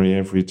ordinary,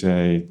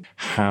 everyday,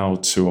 how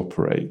to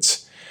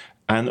operate.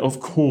 And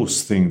of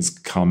course, things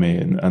come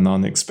in and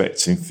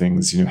unexpected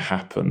things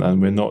happen.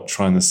 And we're not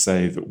trying to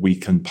say that we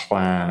can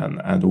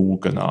plan and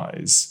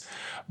organize.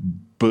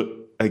 But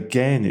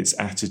again, it's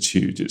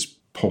attitude, it's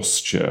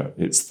posture,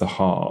 it's the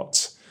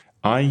heart.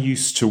 I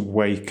used to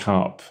wake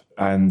up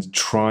and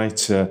try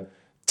to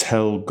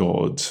tell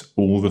God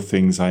all the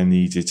things I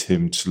needed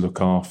him to look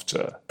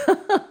after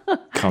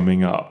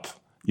coming up.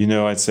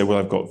 I'd say, well,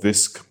 I've got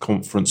this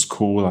conference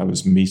call, I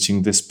was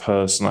meeting this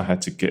person, I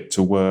had to get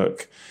to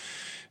work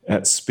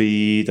at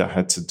speed, I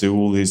had to do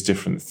all these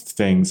different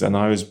things. And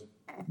I was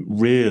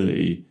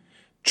really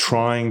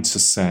trying to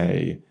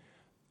say,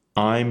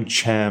 I'm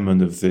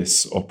chairman of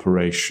this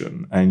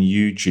operation, and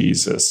you,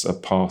 Jesus, are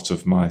part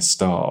of my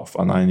staff,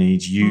 and I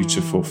need you to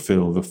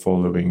fulfill the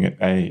following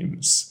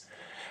aims.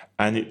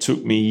 And it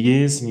took me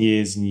years and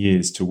years and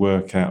years to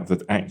work out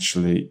that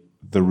actually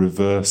the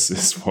reverse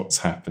is what's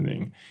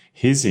happening.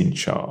 He's in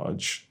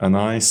charge, and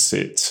I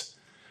sit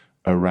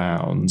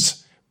around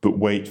but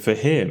wait for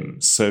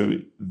him. So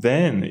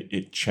then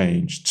it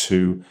changed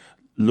to,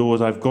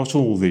 Lord, I've got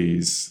all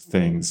these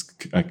things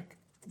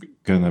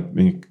going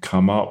to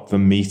come up, the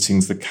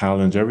meetings, the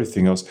calendar,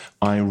 everything else.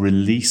 I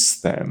release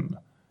them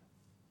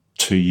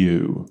to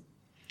you.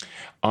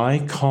 I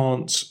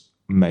can't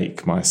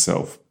make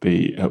myself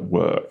be at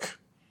work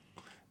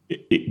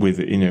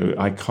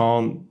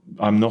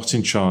I'm not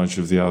in charge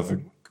of the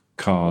other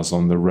cars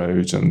on the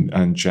road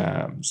and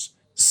jams.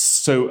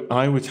 So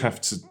I would have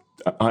to,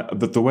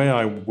 but the way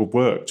I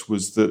worked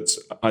was that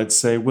I'd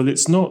say, well,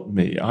 it's not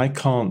me. I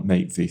can't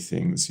make these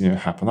things,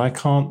 happen. I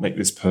can't make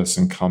this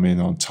person come in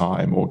on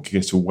time or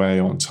get away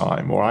on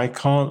time, or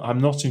I'm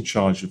not in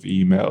charge of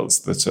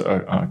emails that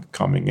are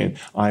coming in.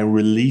 I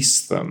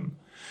release them.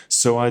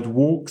 So I'd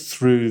walk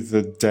through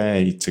the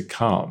day to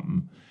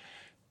come,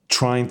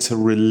 trying to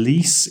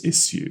release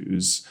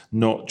issues,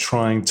 not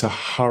trying to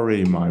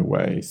hurry my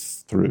way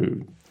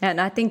through. And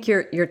I think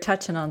you're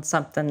touching on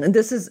something. And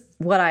this is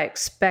what I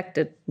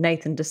expected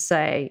Nathan to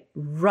say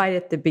right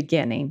at the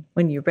beginning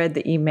when you read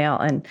the email.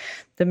 And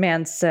the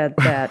man said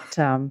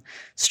that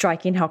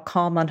striking how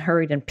calm,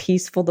 unhurried, and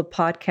peaceful the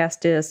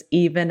podcast is,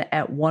 even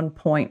at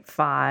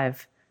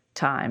 1.5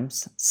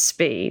 times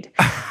speed.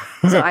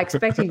 So I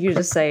expected you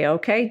to say,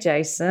 okay,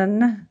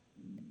 Jason,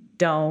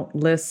 don't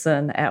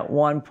listen at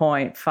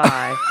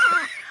 1.5.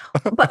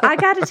 But I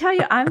got to tell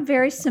you, I'm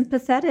very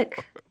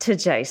sympathetic to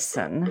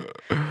Jason.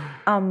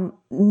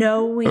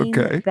 Knowing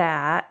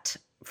that,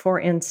 for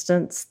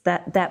instance,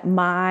 that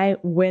my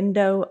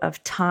window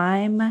of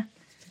time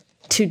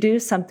to do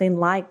something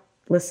like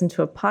listen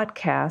to a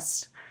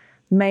podcast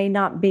may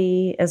not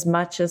be as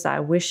much as I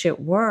wish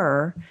it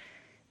were,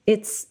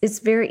 it's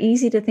very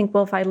easy to think,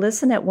 well, if I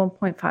listen at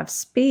 1.5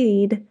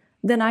 speed,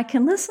 then I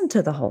can listen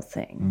to the whole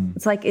thing.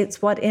 It's like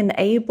it's what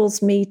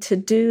enables me to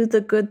do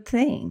the good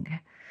thing.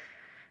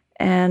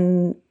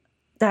 And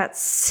that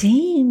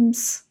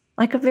seems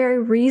like a very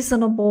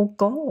reasonable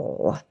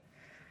goal.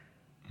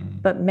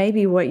 But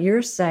maybe what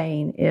you're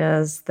saying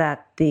is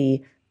that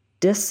the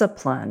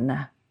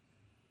discipline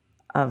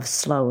of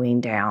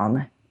slowing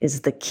down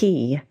is the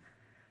key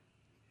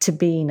to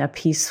being a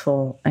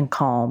peaceful and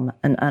calm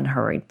and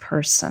unhurried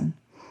person.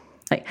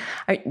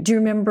 Do you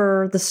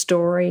remember the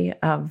story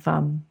of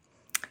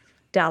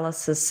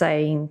Dallas is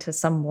saying to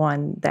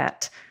someone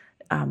that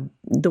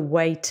the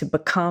way to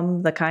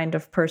become the kind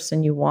of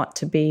person you want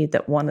to be,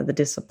 that one of the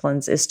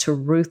disciplines is to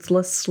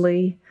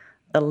ruthlessly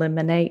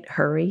eliminate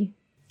hurry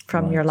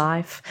from your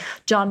life?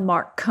 John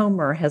Mark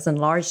Comer has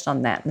enlarged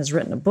on that and has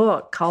written a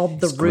book called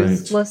The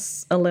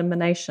Ruthless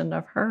Elimination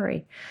of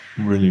Hurry.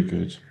 Really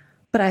good.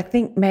 But I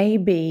think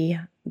maybe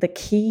the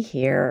key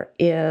here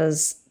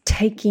is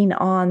taking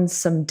on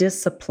some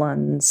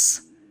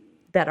disciplines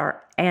that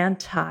are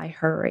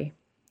anti-hurry,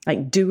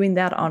 like doing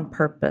that on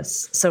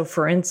purpose. So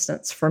for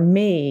instance, for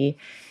me,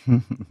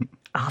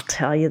 I'll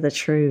tell you the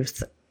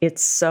truth.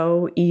 It's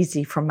so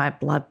easy for my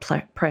blood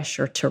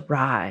pressure to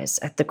rise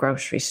at the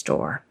grocery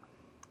store.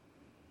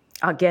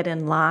 I'll get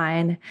in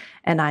line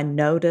and I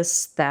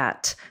notice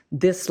that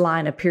this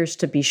line appears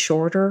to be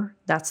shorter.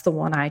 That's the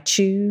one I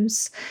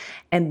choose.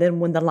 And then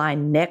when the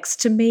line next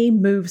to me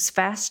moves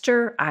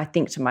faster, I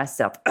think to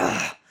myself,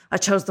 ugh, I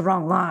chose the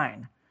wrong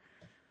line.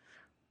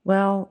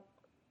 Well,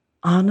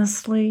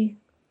 honestly,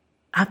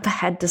 I've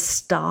had to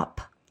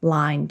stop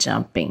line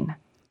jumping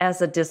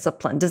as a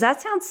discipline. Does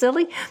that sound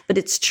silly? But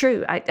it's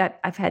true.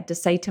 I've had to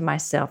say to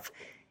myself,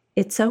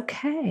 it's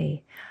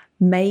okay.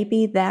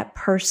 Maybe that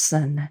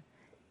person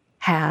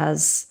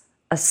has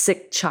a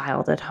sick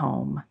child at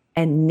home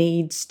and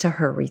needs to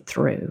hurry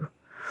through.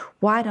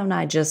 Why don't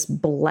I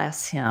just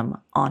bless him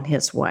on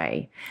his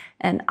way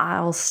and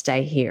I'll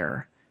stay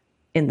here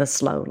in the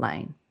slow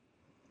lane?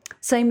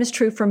 Same is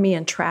true for me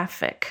in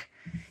traffic.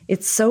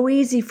 It's so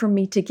easy for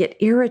me to get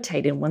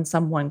irritated when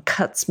someone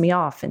cuts me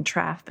off in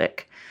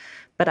traffic,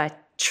 but I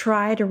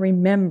try to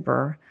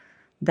remember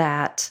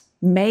that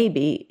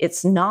maybe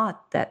it's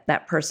not that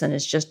that person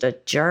is just a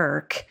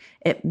jerk.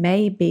 It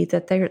may be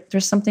that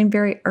there's something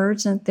very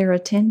urgent they're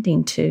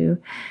attending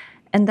to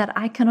and that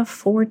I can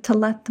afford to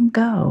let them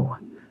go,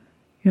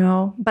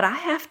 But I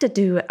have to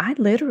do it. I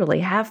literally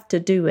have to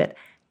do it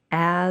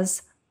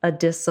as a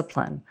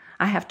discipline.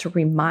 I have to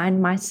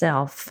remind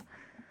myself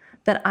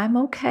that I'm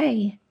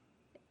okay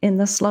in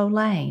the slow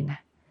lane.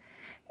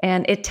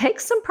 And it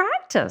takes some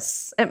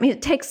practice.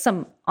 It takes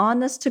some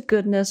honest to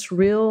goodness,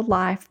 real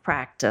life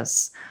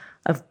practice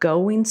of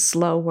going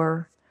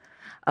slower,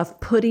 of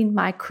putting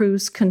my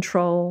cruise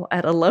control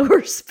at a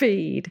lower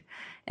speed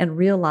and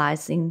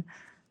realizing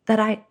that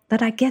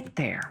I get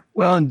there.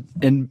 Well,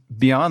 and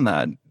beyond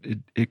that,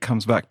 it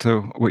comes back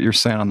to what you're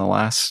saying on the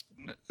last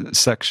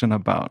section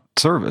about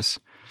service.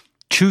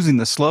 Choosing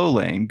the slow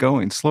lane,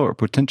 going slower,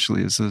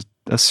 potentially is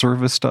a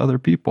service to other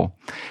people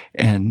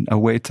and a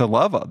way to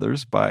love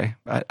others by,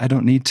 I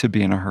don't need to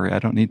be in a hurry. I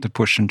don't need to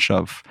push and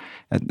shove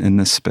in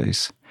this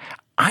space.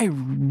 I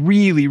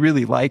really,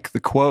 really like the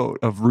quote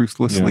of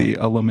ruthlessly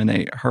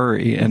eliminate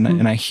hurry.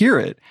 And I hear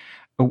it.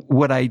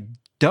 What I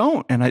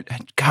don't, and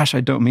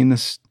I don't mean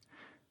this,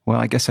 well,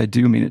 I guess I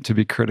do mean it to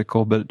be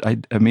critical, but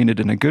I mean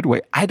it in a good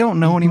way. I don't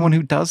know anyone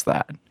who does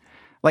that.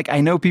 Like,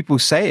 I know people who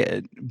say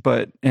it,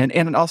 but,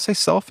 and I'll say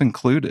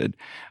self-included,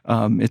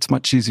 it's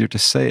much easier to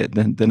say it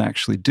than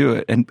actually do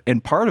it.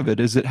 And part of it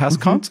is it has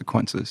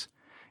consequences.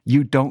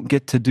 You don't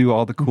get to do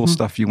all the cool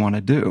stuff you want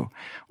to do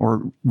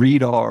or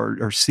read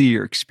or see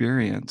or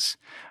experience.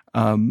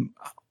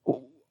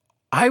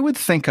 I would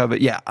think of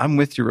it, I'm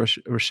with you,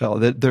 Rochelle,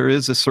 that there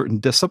is a certain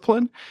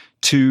discipline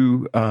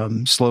to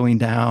slowing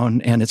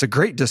down, and it's a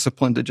great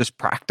discipline to just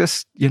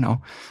practice,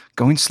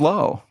 going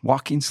slow,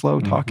 walking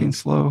slow, talking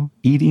slow,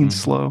 eating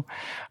slow.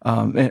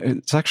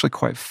 It's actually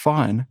quite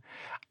fun.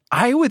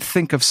 I would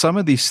think of some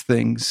of these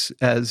things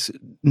as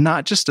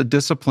not just a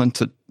discipline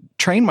to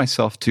train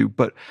myself to,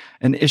 but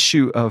an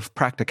issue of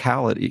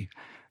practicality,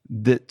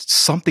 that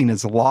something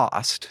is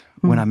lost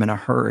when I'm in a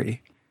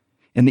hurry.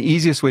 And the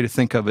easiest way to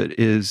think of it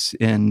is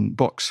in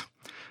books.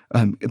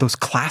 Those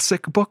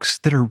classic books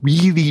that are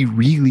really,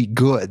 really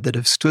good, that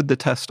have stood the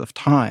test of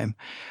time.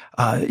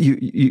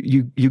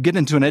 You get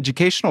into an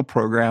educational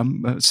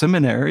program, a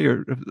seminary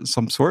or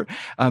some sort.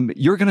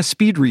 You're going to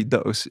speed read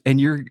those, and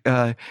you're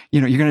going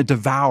to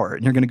devour it,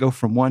 and you're going to go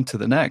from one to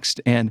the next.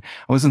 And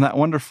wasn't that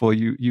wonderful?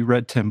 You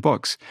read 10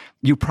 books.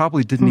 You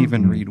probably didn't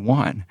even read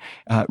one.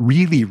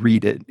 Really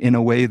read it in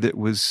a way that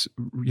was,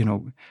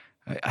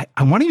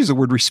 I want to use the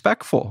word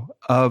respectful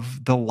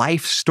of the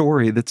life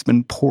story that's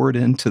been poured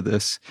into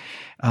this.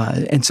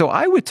 And so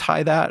I would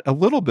tie that a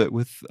little bit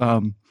with,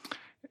 and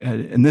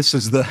this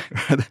is the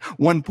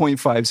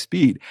 1.5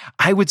 speed.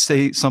 I would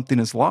say something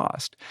is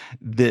lost,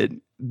 that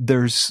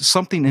there's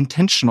something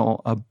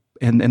intentional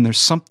and there's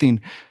something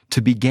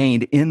to be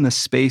gained in the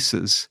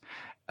spaces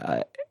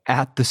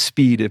at the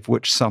speed of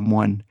which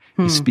someone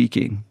is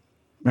speaking,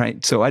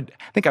 right? So I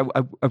think I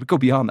would go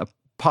beyond the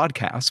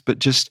podcast, but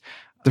just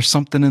there's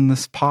something in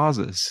this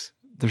pauses.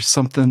 There's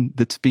something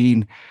that's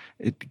being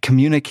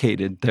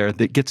communicated there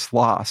that gets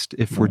lost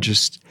if we're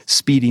just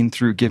speeding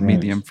through, give me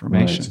the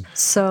information. Right.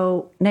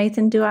 So,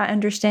 Nathan, do I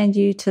understand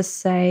you to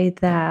say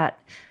that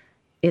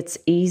it's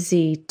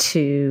easy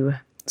to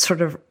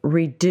sort of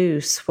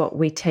reduce what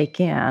we take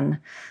in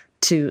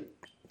to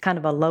kind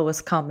of a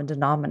lowest common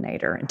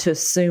denominator and to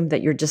assume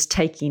that you're just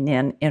taking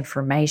in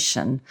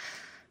information?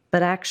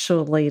 But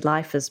actually,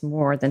 life is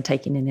more than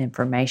taking in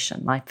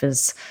information. Life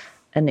is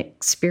an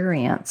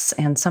experience,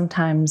 and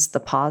sometimes the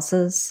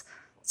pauses,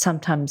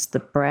 sometimes the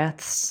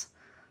breaths,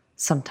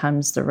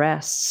 sometimes the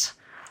rests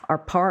are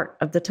part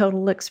of the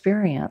total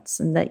experience,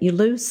 and that you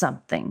lose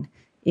something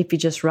if you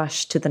just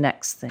rush to the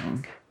next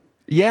thing.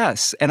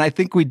 Yes, and I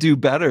think we do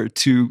better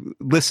to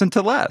listen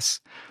to less.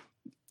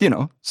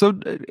 So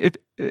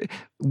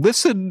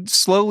listen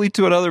slowly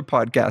to another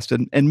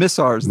podcast and miss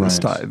ours this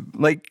time.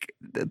 Like,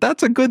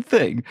 that's a good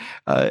thing.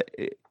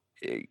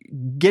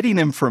 Getting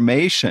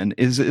information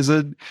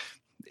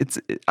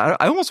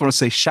I almost want to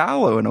say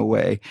shallow in a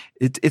way.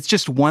 It's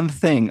just one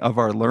thing of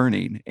our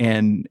learning,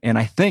 and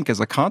I think as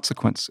a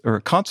consequence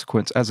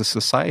as a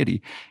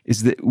society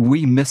is that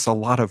we miss a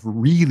lot of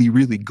really,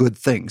 really good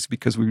things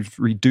because we've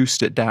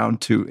reduced it down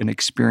to an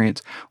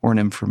experience or an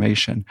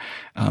information,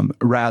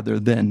 rather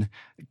than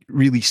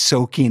really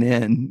soaking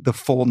in the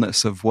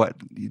fullness of what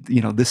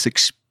this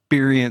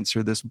experience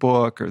or this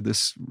book or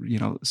this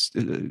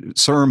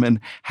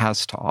sermon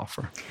has to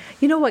offer.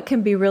 You know what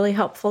can be really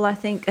helpful, I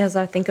think, as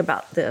I think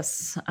about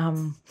this?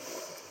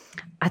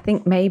 I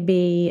think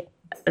maybe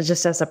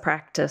just as a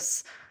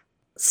practice,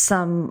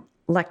 some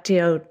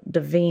Lectio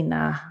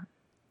Divina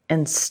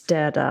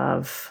instead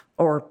of,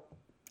 or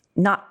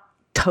not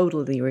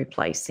totally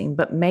replacing,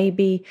 but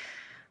maybe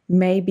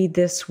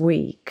this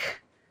week,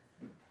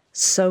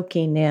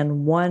 soaking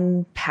in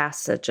one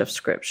passage of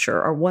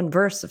Scripture or one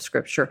verse of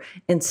Scripture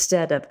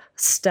instead of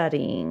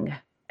studying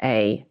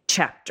a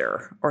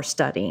chapter or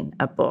studying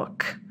a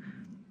book.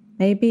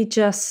 Maybe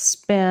just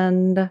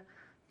spend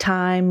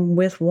time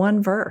with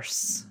one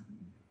verse.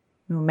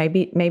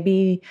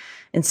 Maybe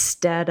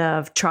instead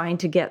of trying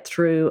to get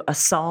through a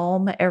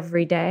psalm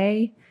every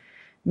day,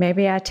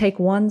 maybe I take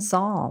one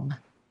psalm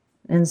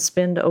and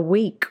spend a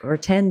week or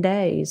 10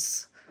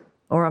 days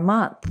or a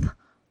month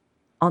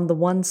on the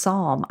one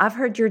psalm. I've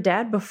heard your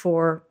dad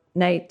before,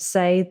 Nate,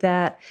 say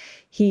that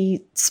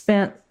he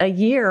spent a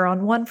year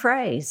on one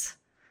phrase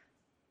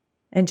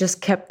and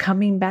just kept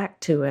coming back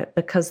to it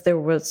because there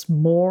was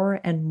more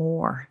and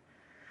more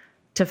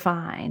to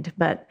find.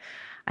 But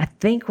I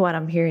think what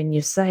I'm hearing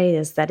you say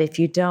is that if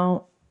you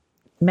don't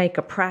make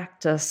a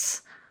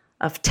practice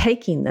of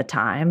taking the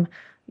time,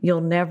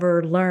 you'll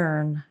never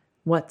learn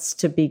what's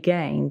to be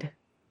gained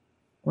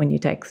when you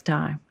take the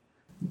time.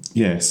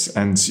 Yes,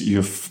 and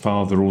your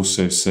father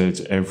also said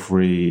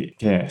every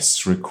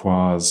yes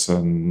requires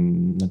a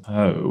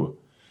no.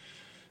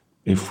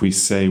 If we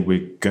say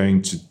we're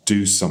going to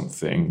do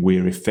something,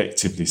 we're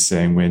effectively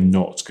saying we're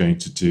not going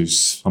to do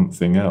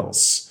something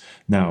else.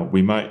 Now,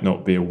 we might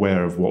not be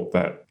aware of what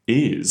that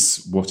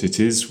is, what it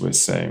is we're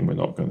saying we're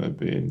not going to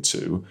be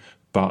into,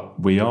 but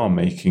we are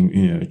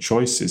making,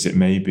 choices. It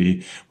may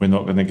be we're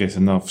not going to get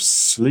enough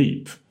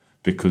sleep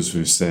because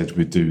we've said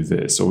we do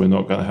this, or we're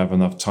not going to have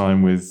enough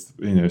time with,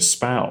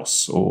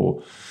 spouse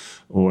or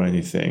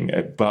anything.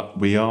 But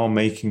we are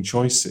making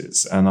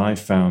choices. And I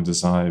found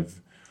as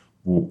I've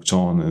walked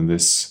on in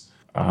this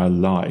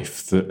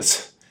life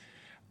that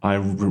I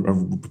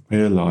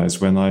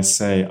realize when I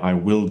say I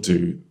will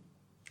do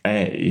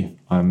A,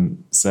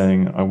 I'm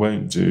saying I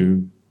won't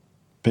do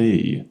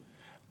B.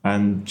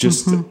 And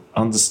just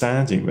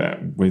understanding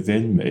that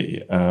within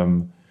me,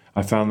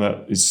 I found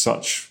that is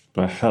such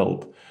a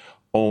help.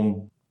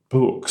 On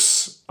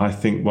books, I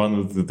think one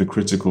of the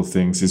critical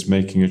things is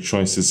making a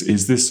choice.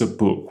 Is this a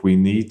book we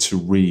need to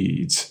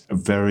read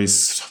very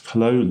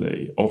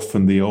slowly?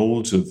 Often the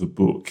older the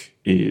book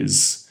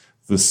is,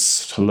 the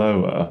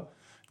slower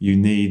you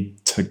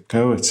need to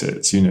go at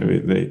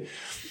it.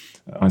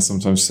 I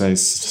sometimes say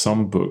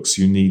some books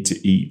you need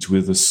to eat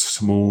with a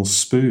small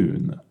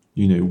spoon,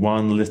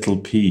 one little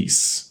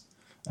piece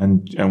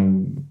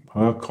and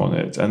work on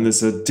it. And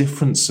there's a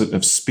difference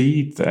of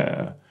speed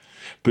there.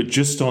 But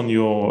just on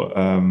your,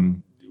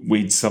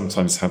 we'd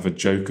sometimes have a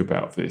joke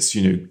about this,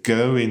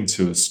 go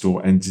into a store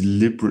and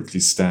deliberately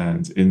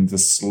stand in the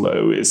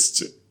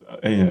slowest,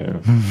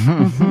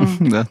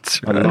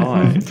 That's right.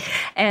 line.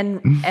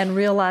 And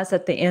realize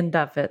at the end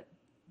of it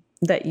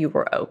that you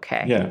were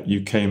okay. Yeah,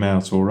 you came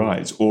out all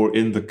right. Or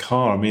in the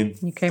car,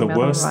 the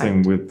worst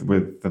thing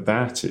with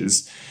that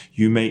is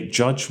you make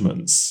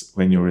judgments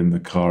when you're in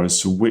the car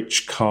as to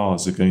which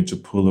cars are going to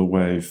pull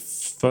away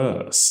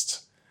first.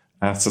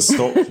 At a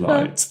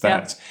stoplight,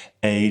 that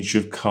age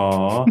of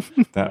car,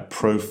 that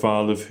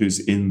profile of who's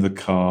in the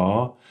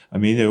car.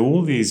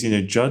 All these,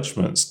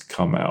 judgments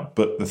come out.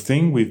 But the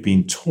thing we've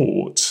been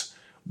taught,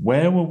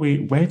 where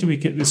do we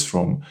get this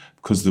from?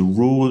 Because the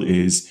rule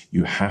is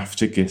you have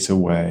to get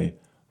away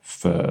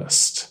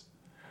first.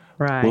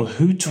 Right. Well,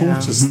 who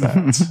taught us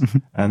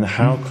that? And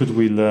how could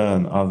we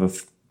learn other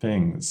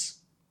things?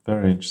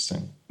 Very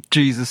interesting.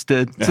 Jesus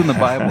did. It's in the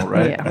Bible,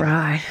 right? Yeah,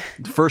 right.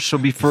 First shall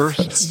be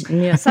first.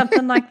 Yeah,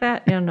 something like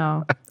that.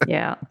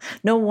 Yeah.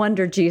 No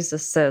wonder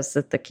Jesus says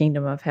that the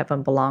kingdom of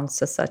heaven belongs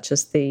to such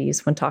as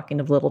these when talking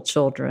of little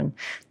children.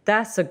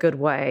 That's a good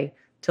way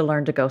to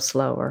learn to go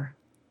slower.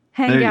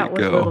 Hang out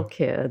with little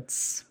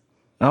kids.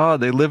 Oh,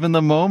 they live in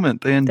the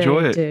moment. They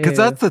enjoy it. Because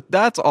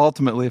that's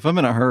ultimately, if I'm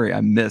in a hurry,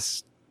 I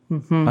miss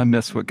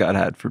what God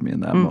had for me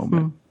in that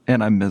moment.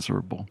 And I'm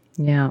miserable.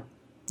 Yeah.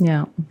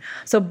 Yeah.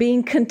 So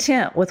being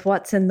content with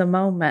what's in the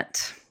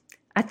moment.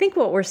 I think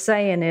what we're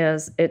saying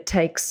is it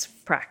takes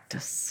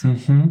practice.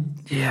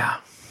 Yeah.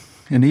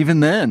 And even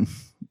then,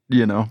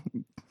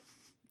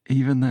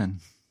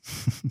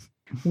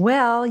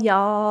 Well,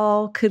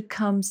 y'all could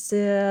come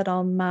sit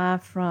on my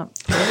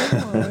front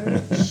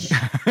porch.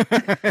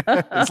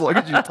 As long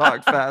as you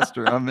talk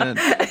faster, I'm in.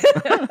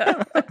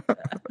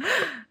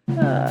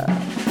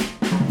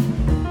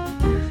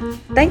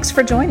 Thanks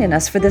for joining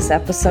us for this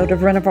episode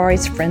of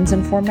Renovari's Friends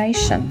in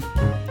Formation.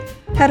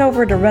 Head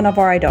over to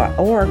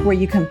renovari.org where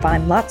you can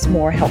find lots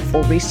more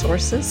helpful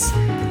resources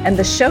and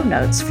the show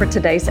notes for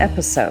today's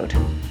episode.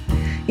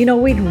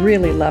 We'd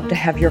really love to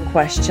have your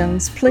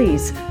questions.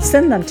 Please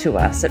send them to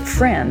us at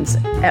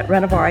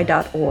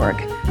friends@renovari.org.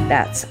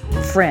 That's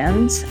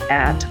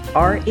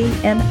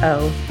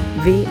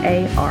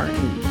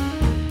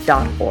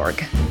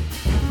friends@RENOVARE.org.